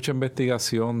hay mucha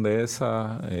investigación de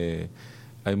esa,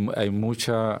 hay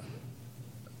mucha,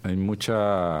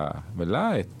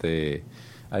 ¿verdad?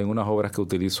 Hay unas obras que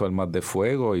utilizo armas de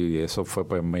fuego, y eso fue,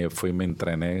 pues me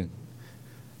entrené,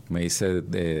 me hice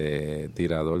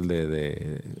tirador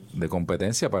de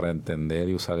competencia para entender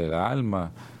y usar el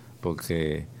arma,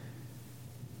 porque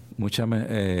mucha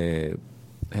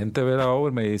gente ve la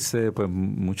obra y me dice, pues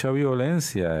mucha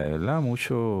violencia, ¿verdad?,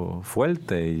 mucho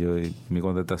fuerte, y mi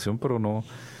contestación, pero no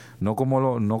como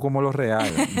lo real,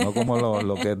 no como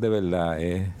lo que es de verdad,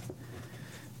 es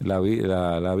la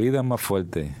vida es más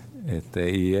fuerte,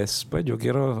 y pues yo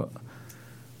quiero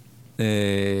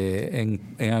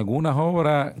en algunas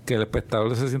obras que el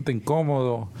espectador se siente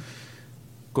incómodo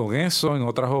con eso, en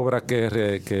otras obras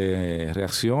que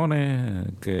reaccione,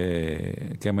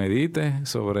 que medite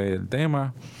sobre el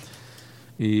tema,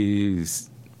 y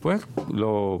pues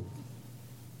lo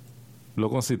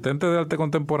consistente de arte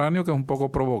contemporáneo, que es un poco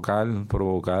provocar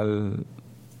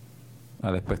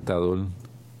al espectador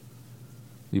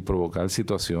y provocar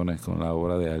situaciones con la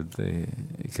obra de arte,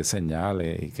 y que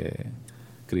señale y que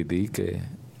critique.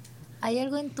 Hay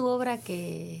algo en tu obra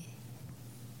que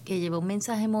lleva un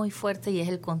mensaje muy fuerte, y es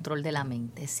el control de la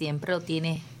mente. Siempre lo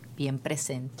tienes bien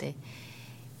presente.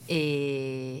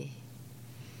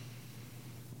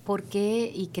 ¿Por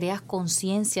qué? Y creas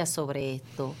conciencia sobre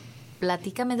esto.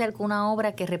 Platícame de alguna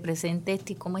obra que represente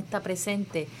esto y cómo está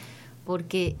presente,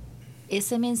 porque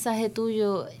ese mensaje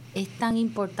tuyo es tan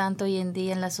importante hoy en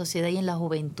día en la sociedad y en la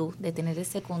juventud, de tener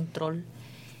ese control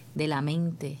de la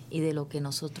mente y de lo que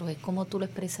nosotros es. ¿Cómo tú lo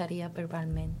expresarías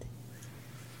verbalmente?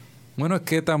 Bueno, es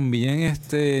que también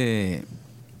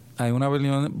hay una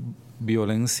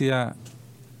violencia,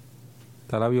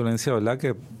 está la violencia, ¿verdad?,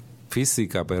 que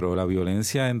física, pero la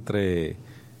violencia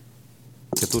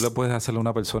que tú le puedes hacerle a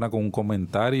una persona con un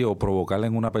comentario, o provocarle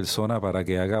en una persona para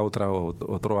que haga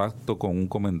otro acto con un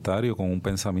comentario, con un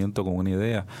pensamiento, con una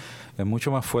idea, es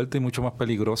mucho más fuerte y mucho más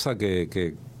peligrosa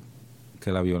que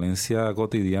la violencia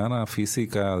cotidiana,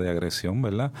 física, de agresión,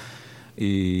 ¿verdad?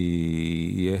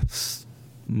 Y es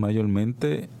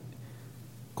mayormente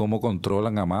cómo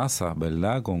controlan a masas,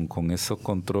 ¿verdad? Con esos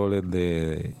controles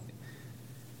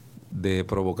de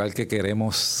provocar que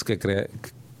queremos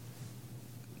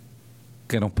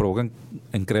que nos provocan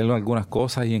en creer en algunas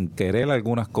cosas y en querer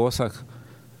algunas cosas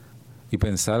y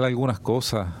pensar algunas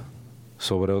cosas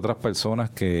sobre otras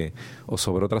personas o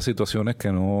sobre otras situaciones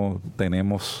que no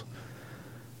tenemos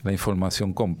la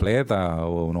información completa,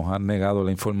 o nos han negado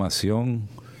la información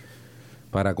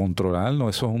para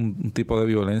controlarnos. Eso es un tipo de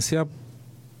violencia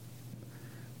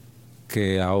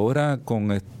que ahora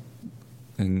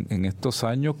en estos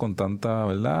años, con tanta,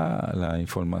 ¿verdad?, la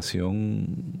información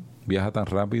viaja tan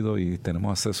rápido y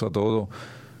tenemos acceso a todo,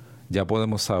 ya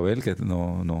podemos saber que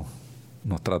no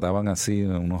nos trataban así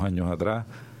unos años atrás,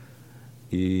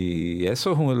 y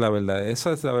eso es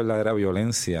esa es la verdadera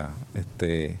violencia.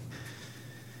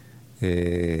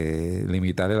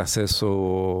 Limitar el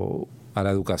acceso a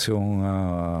la educación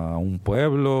a un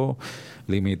pueblo,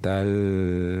 limitar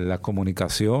las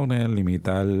comunicaciones,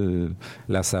 limitar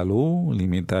la salud,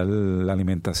 limitar la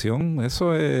alimentación.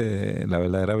 Eso es la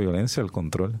verdadera violencia, el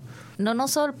control. No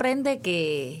nos sorprende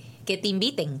que te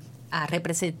inviten a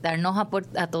representarnos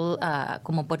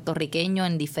como puertorriqueños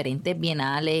en diferentes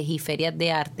bienales y ferias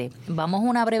de arte. Vamos a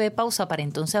una breve pausa para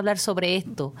entonces hablar sobre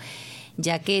esto,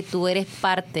 ya que tú eres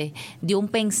parte de un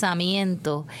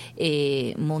pensamiento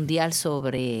mundial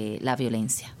sobre la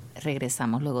violencia.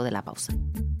 Regresamos luego de la pausa.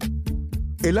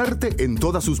 El arte en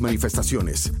todas sus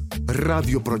manifestaciones.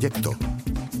 Radio Proyecto.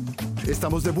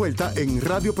 Estamos de vuelta en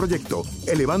Radio Proyecto,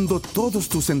 elevando todos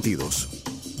tus sentidos.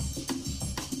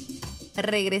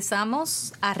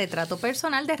 Regresamos a Retrato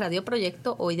Personal de Radio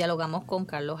Proyecto. Hoy dialogamos con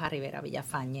Carlos Rivera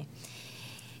Villafañe.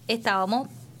 Estábamos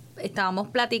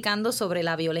platicando sobre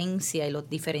la violencia y los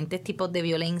diferentes tipos de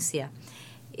violencia.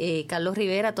 Carlos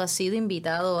Rivera, tú has sido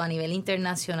invitado a nivel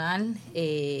internacional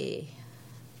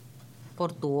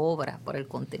por tu obra, por el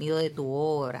contenido de tu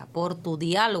obra, por tu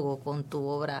diálogo con tu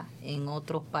obra en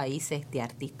otros países de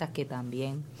artistas que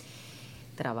también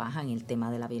trabajan el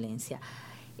tema de la violencia.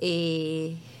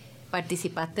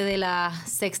 Participaste de la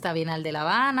Sexta Bienal de La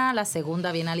Habana, la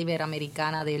Segunda Bienal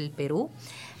Iberoamericana del Perú,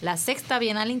 la Sexta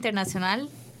Bienal Internacional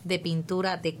de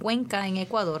Pintura de Cuenca en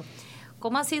Ecuador.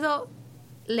 ¿Cómo ha sido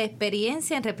la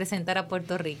experiencia en representar a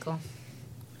Puerto Rico?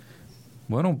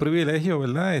 Bueno, un privilegio,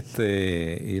 ¿verdad?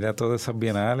 Ir a todas esas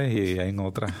bienales y en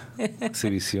otras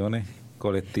exhibiciones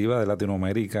colectivas de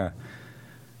Latinoamérica,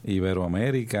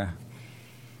 Iberoamérica.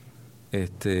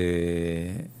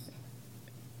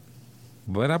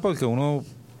 Bueno, porque uno,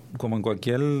 como en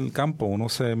cualquier campo, uno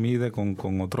se mide con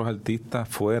otros artistas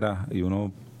fuera y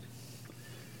uno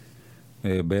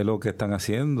ve lo que están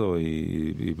haciendo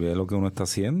y ve lo que uno está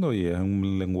haciendo, y es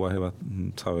un lenguaje,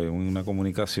 ¿sabes? Una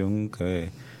comunicación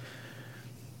que,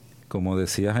 como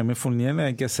decía Jaime Fournier,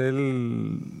 hay que ser,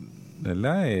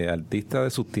 ¿verdad? Artista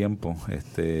de sus tiempos.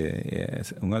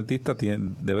 Un artista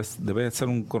debe ser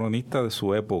un cronista de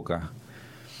su época,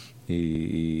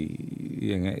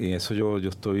 y en eso yo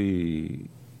estoy,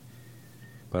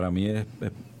 para mí es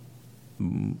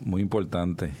muy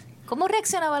importante. ¿Cómo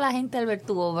reaccionaba la gente al ver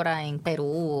tu obra en Perú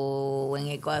o en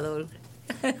Ecuador?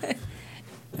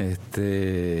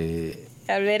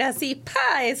 Al ver así,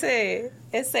 ¡pa! Ese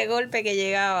golpe que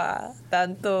llegaba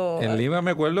tanto. En Lima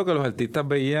me acuerdo que los artistas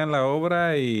veían la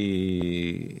obra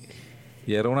y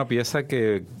era una pieza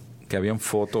que habían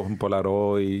fotos en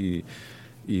Polaroid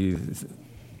y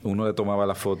uno le tomaba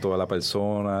la foto a la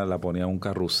persona, la ponía en un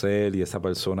carrusel y esa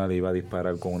persona le iba a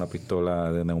disparar con una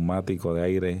pistola de neumático de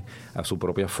aire a su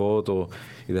propia foto,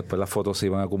 y después las fotos se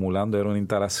iban acumulando. Era una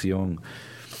instalación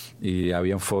y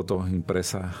habían fotos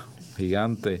impresas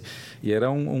gigantes y era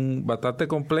un bastante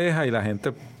compleja, y la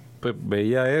gente pues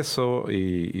veía eso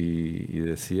y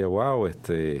decía, wow,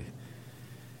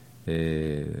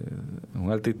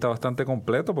 un artista bastante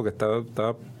completo, porque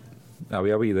estaba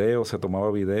había videos, se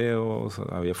tomaba videos,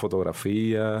 había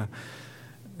fotografías,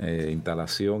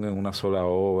 instalación en una sola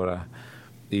obra,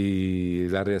 y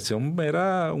la reacción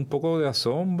era un poco de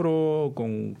asombro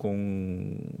como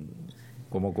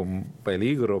con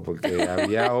peligro, porque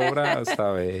había obras,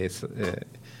 ¿sabes?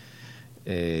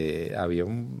 Había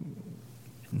un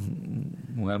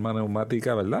arma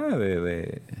neumática, ¿verdad?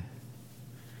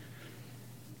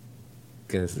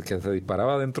 Que se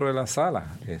disparaba dentro de la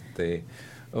sala.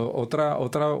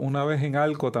 Una vez en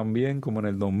Alco también, como en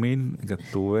el 2000, que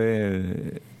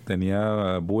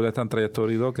tenía Bullets and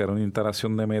Trajectory 2, que era una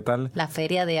instalación de metal. La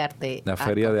Feria de Arte. La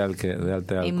Feria de Arte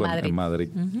Alco en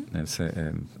Madrid. Uh-huh. El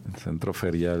Centro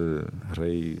Ferial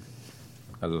Rey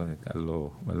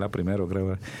Carlos, ¿verdad? Primero,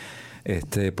 creo.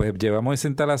 Pues llevamos esa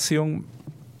instalación,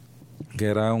 que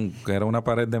era una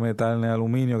pared de metal en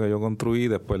aluminio que yo construí.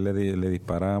 Después le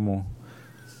disparamos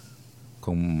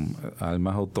con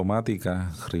armas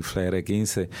automáticas, rifle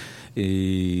R15,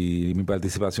 y mi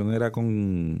participación era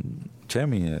con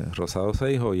Chemi, Rosado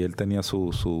Seijo, y él tenía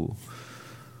sus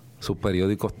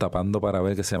periódicos tapando para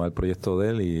ver, que se llama el proyecto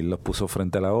de él, y los puso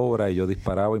frente a la obra, y yo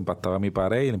disparaba, impactaba mi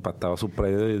pared, y impactaba sus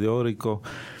periódicos.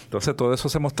 Entonces todo eso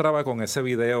se mostraba con esa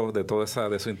video de toda esa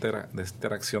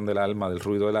interacción del alma, del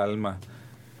ruido del alma,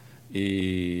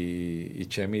 y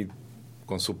Chemi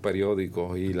con sus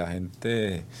periódicos, y la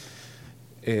gente...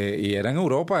 y era en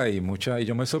Europa, y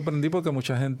yo me sorprendí porque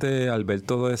mucha gente, al ver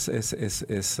todo esa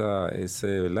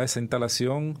 ¿verdad? Esa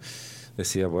instalación,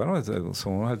 decía, bueno,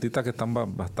 son unos artistas que están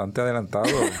bastante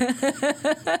adelantados,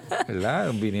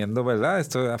 ¿verdad? Viniendo, ¿verdad?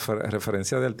 Esto es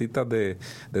referencia de artistas de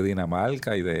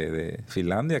Dinamarca y de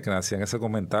Finlandia, que hacían ese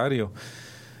comentario,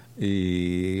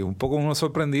 y un poco uno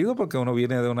sorprendido porque uno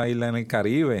viene de una isla en el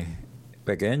Caribe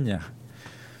pequeña,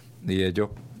 y ellos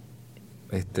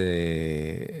pues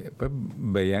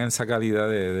veían esa calidad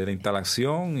de la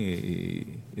instalación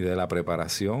y de la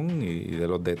preparación y de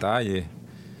los detalles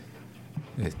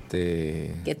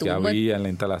que había en la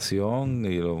instalación,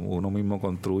 y uno mismo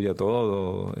construye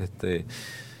todo.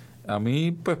 A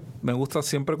mí pues me gusta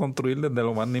siempre construir desde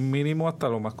lo más mínimo hasta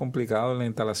lo más complicado en las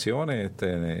instalaciones.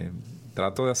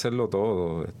 Trato de hacerlo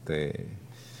todo.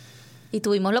 Y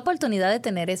tuvimos la oportunidad de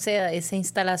tener esa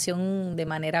instalación de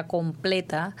manera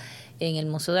completa en el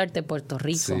Museo de Arte de Puerto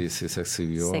Rico. Sí, se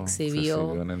exhibió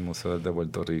en el Museo de Arte de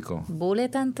Puerto Rico.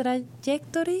 Bullet and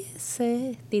Trajectory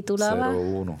se titulaba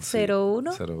 01.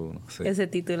 01, sí. Que se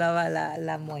titulaba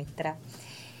la muestra.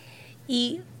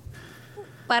 Y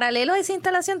Paralelo a esa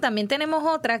instalación también tenemos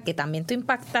otra que también tú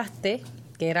impactaste,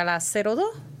 que era la 02,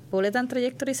 Bullet and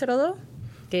Trajectory 02.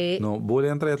 No,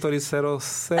 Bullet and Trajectory 00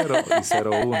 y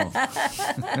 01.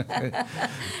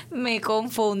 Me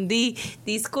confundí.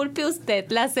 Disculpe usted,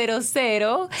 la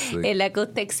 00, sí, en la que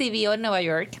usted exhibió en Nueva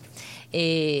York,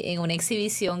 en una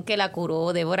exhibición que la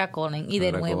curó Deborah Cullen. Y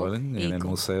de nuevo. Cullen, en el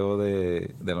museo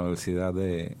de la Universidad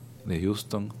de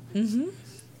Houston. Uh-huh.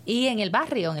 Y en el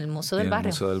barrio, en el Museo del Barrio.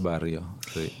 En el Museo del Barrio,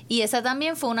 sí. Y esa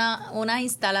también fue una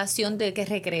instalación de que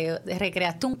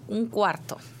recreaste un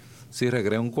cuarto. Sí,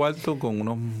 recreé un cuarto con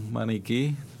unos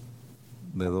maniquís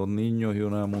de 2 niños y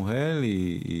una mujer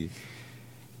y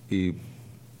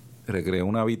recreé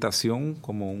una habitación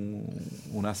como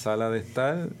una sala de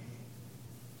estar,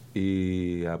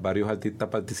 y varios artistas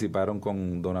participaron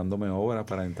donándome obras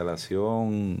para la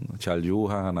instalación: Charles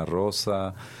Yuja, Ana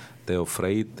Rosa, Teo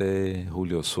Freite,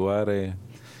 Julio Suárez,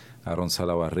 Aaron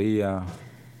Salavarría.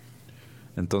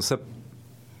 Entonces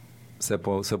se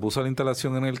puso la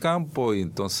instalación en el campo y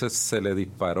entonces se le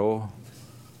disparó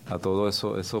a todo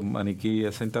esos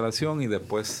maniquíes esa instalación, y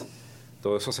después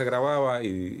todo eso se grababa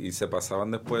y se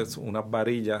pasaban después unas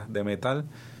varillas de metal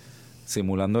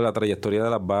simulando la trayectoria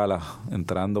de las balas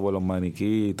entrando por los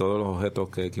maniquíes y todos los objetos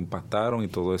que impactaron, y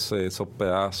todos esos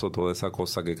pedazos, toda esa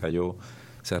cosa que cayó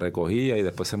se recogía y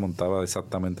después se montaba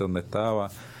exactamente donde estaba,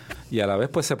 y a la vez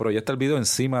pues se proyecta el video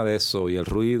encima de eso, y el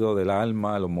ruido del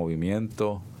alma, los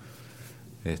movimientos.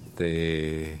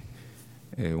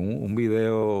 Un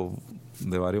video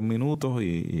de varios minutos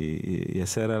y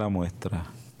esa era la muestra.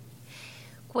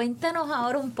 Cuéntanos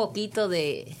ahora un poquito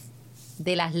de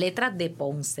las letras de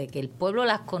Ponce, que el pueblo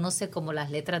las conoce como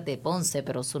las letras de Ponce,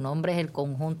 pero su nombre es el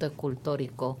conjunto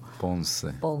escultórico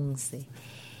Ponce.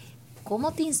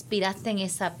 ¿Cómo te inspiraste en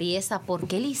esa pieza? ¿Por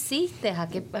qué la hiciste? ¿A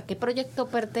qué proyecto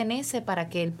pertenece para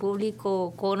que el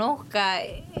público conozca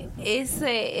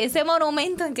ese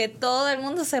monumento en que todo el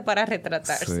mundo se para a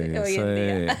retratarse hoy en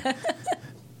día?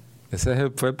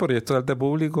 Ese fue el proyecto de arte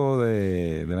público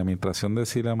de la administración de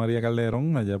Sila María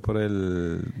Calderón, allá por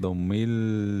el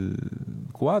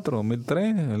 2004,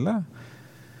 2003, ¿verdad?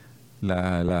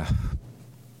 Las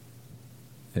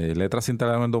letras se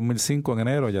instalaron en 2005, en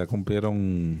enero, ya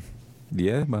cumplieron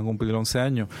 10, van a cumplir 11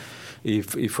 años. Y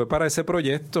fue para ese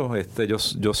proyecto.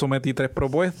 Yo sometí 3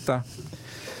 propuestas,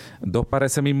 2 para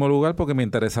ese mismo lugar, porque me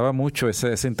interesaba mucho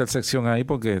esa intersección ahí,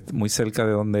 porque muy cerca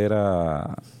de donde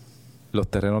eran los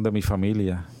terrenos de mi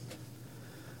familia.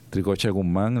 Tricoche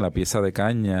Guzmán, la pieza de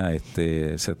caña,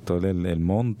 el sector el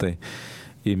monte.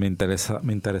 Y me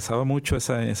interesaba mucho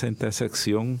esa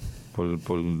intersección por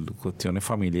cuestiones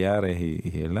familiares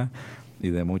 ¿verdad? Y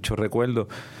de muchos recuerdos.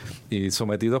 Y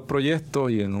sometí 2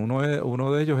 proyectos, y en uno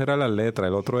de ellos era las letras,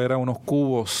 el otro era unos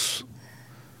cubos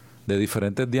de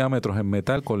diferentes diámetros en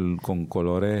metal con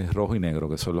colores rojo y negro,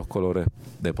 que son los colores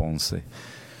de Ponce.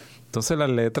 Entonces las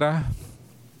letras,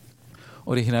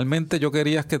 originalmente yo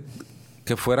quería que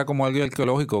fuera como algo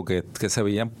arqueológico, que se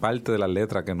veían parte de las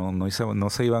letras, que no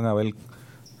se iban a ver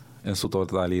en su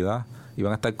totalidad,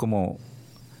 iban a estar como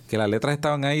que las letras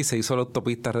estaban ahí y se hizo la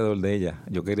autopista alrededor de ellas.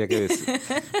 Yo quería que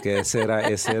ese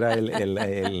era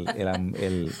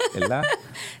el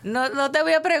No te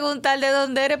voy a preguntar de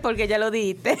dónde eres porque ya lo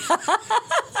dijiste.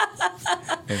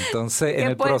 Entonces, en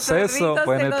el proceso,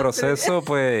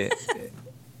 pues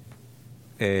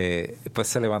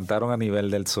se levantaron a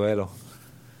nivel del suelo.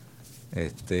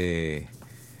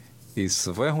 Y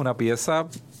fue una pieza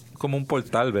como un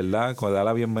portal, ¿verdad? Que da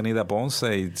la bienvenida a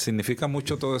Ponce, y significa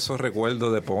mucho todos esos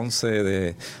recuerdos de Ponce,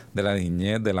 de la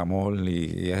niñez, del amor,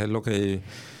 y es lo que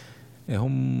es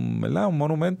 ¿verdad? Un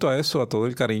monumento a eso, a todo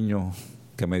el cariño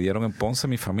que me dieron en Ponce,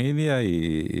 mi familia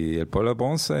y el pueblo de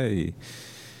Ponce,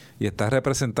 y está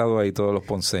representado ahí todos los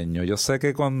ponceños. Yo sé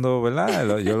que cuando,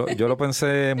 ¿verdad? Yo lo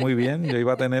pensé muy bien, yo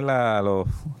iba a tener a los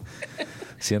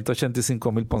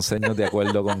 185,000 ponceños de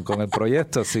acuerdo con el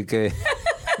proyecto, así que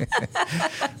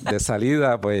de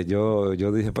salida pues yo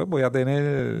dije, pues voy a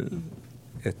tener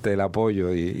el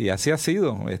apoyo, y así ha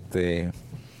sido.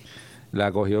 La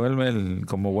acogió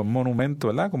como buen monumento,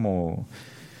 ¿verdad? Como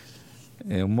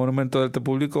un monumento de arte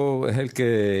público es el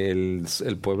que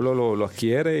el pueblo lo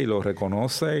adquiere y lo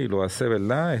reconoce y lo hace,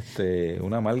 ¿verdad?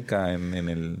 Una marca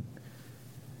en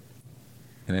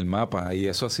el mapa, y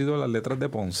eso ha sido las letras de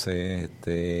Ponce.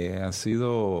 Ha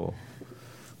sido,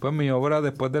 pues mi obra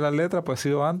después de las letras, pues ha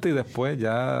sido antes y después.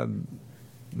 Ya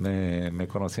me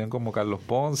conocían como Carlos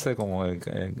Ponce, como el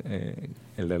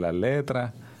de las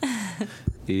letras.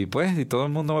 Y pues, y todo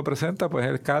el mundo me presenta, pues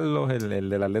es Carlos, el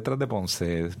de las letras de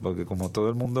Ponce, porque como todo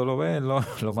el mundo lo ve,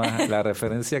 la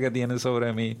referencia que tiene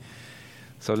sobre mí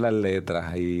son las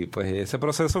letras. Y pues ese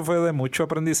proceso fue de mucho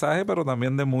aprendizaje, pero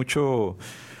también de mucho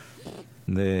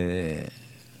de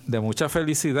mucha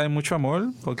felicidad y mucho amor,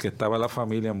 porque estaba la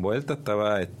familia envuelta,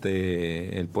 estaba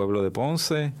el pueblo de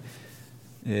Ponce,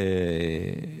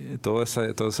 todo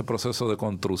ese proceso de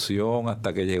construcción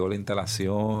hasta que llegó la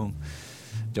instalación.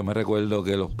 Yo me recuerdo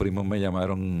que los primos me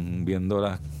llamaron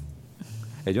viéndolas.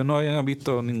 Ellos no habían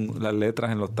visto las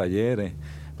letras en los talleres,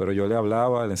 pero yo le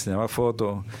hablaba, le enseñaba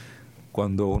fotos.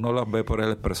 Cuando uno las ve por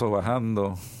el expreso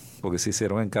bajando, porque se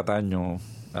hicieron en Cataño,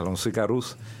 Alonso y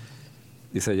Carús,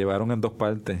 y se llevaron en 2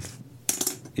 partes.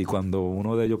 Y cuando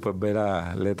uno de ellos pues ve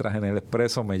las letras en el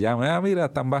expreso, me llama, mira,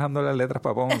 están bajando las letras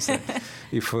para Ponce.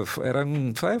 Y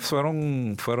fueron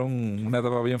una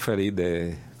etapa bien feliz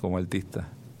como artista.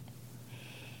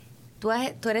 Tú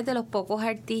eres de los pocos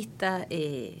artistas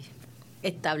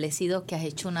establecidos que has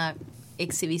hecho una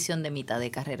exhibición de mitad de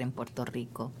carrera en Puerto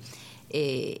Rico.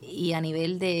 Y a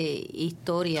nivel de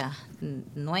historia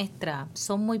nuestra,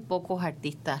 son muy pocos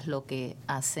artistas los que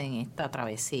hacen esta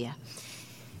travesía.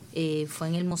 Fue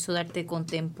en el Museo de Arte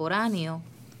Contemporáneo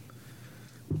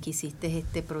que hiciste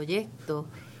este proyecto.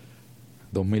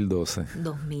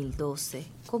 2012.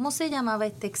 ¿Cómo se llamaba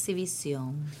esta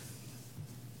exhibición?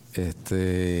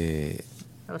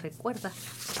 ¿Lo recuerdas?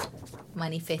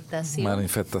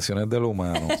 Manifestaciones de lo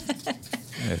humano.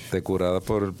 Curada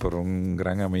por un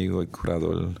gran amigo y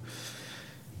curador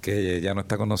que ya no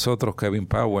está con nosotros, Kevin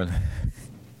Powell,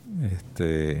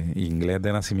 inglés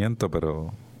de nacimiento,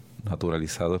 pero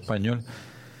naturalizado español.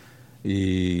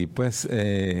 Y pues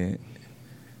es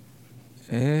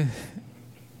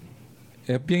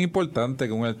bien importante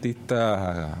que un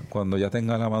artista, cuando ya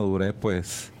tenga la madurez,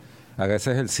 pues haga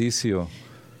ese ejercicio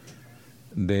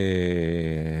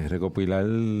de recopilar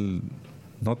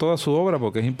no toda su obra,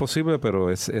 porque es imposible,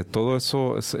 pero es todo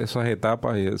eso, esas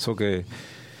etapas y eso que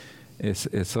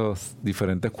esos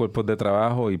diferentes cuerpos de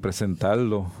trabajo y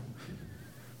presentarlo,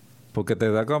 porque te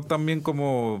da también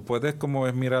puedes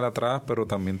mirar atrás, pero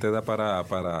también te da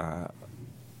para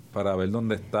ver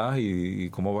dónde estás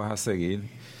y cómo vas a seguir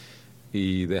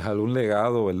y dejar un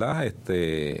legado, ¿verdad?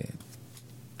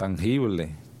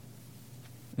 Tangible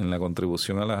en la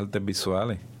contribución a las artes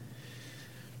visuales.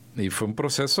 Y fue un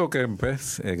proceso que,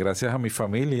 pues, gracias a mi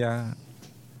familia,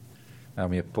 a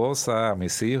mi esposa, a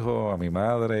mis hijos, a mi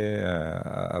madre,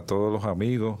 a todos los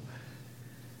amigos,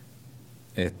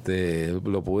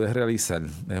 lo pude realizar.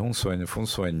 Fue un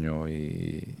sueño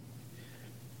y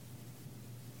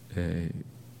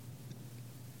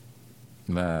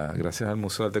gracias al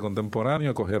Museo de Arte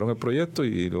Contemporáneo acogieron el proyecto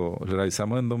y lo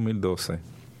realizamos en 2012.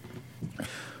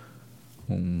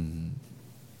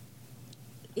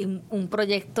 Un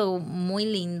proyecto muy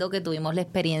lindo que tuvimos la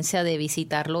experiencia de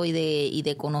visitarlo y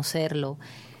de conocerlo.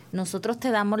 Nosotros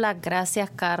te damos las gracias,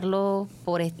 Carlos,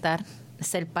 por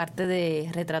ser parte de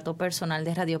Retrato Personal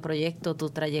de Radio Proyecto,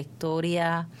 tu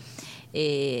trayectoria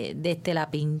desde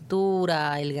la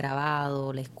pintura, el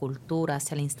grabado, la escultura,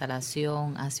 hacia la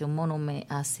instalación, hacia un monumento,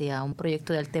 hacia un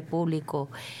proyecto de arte público.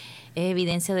 Es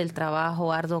evidencia del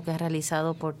trabajo arduo que has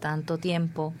realizado por tanto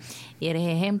tiempo y eres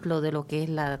ejemplo de lo que es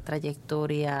la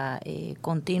trayectoria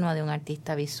continua de un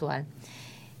artista visual.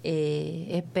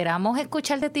 Esperamos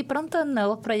escuchar de ti pronto en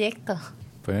nuevos proyectos.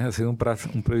 Pues ha sido un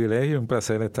privilegio y un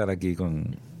placer estar aquí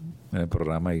en el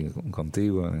programa y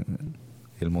contigo en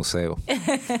el museo.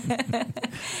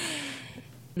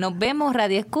 Nos vemos,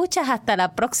 Radio Escuchas, hasta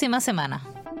la próxima semana.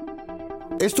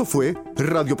 Esto fue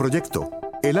Radio Proyecto,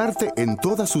 el arte en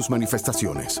todas sus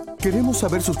manifestaciones. Queremos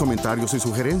saber sus comentarios y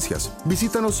sugerencias.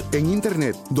 Visítanos en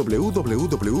internet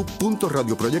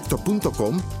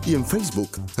www.radioproyecto.com y en Facebook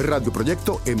Radio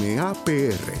Proyecto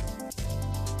MAPR.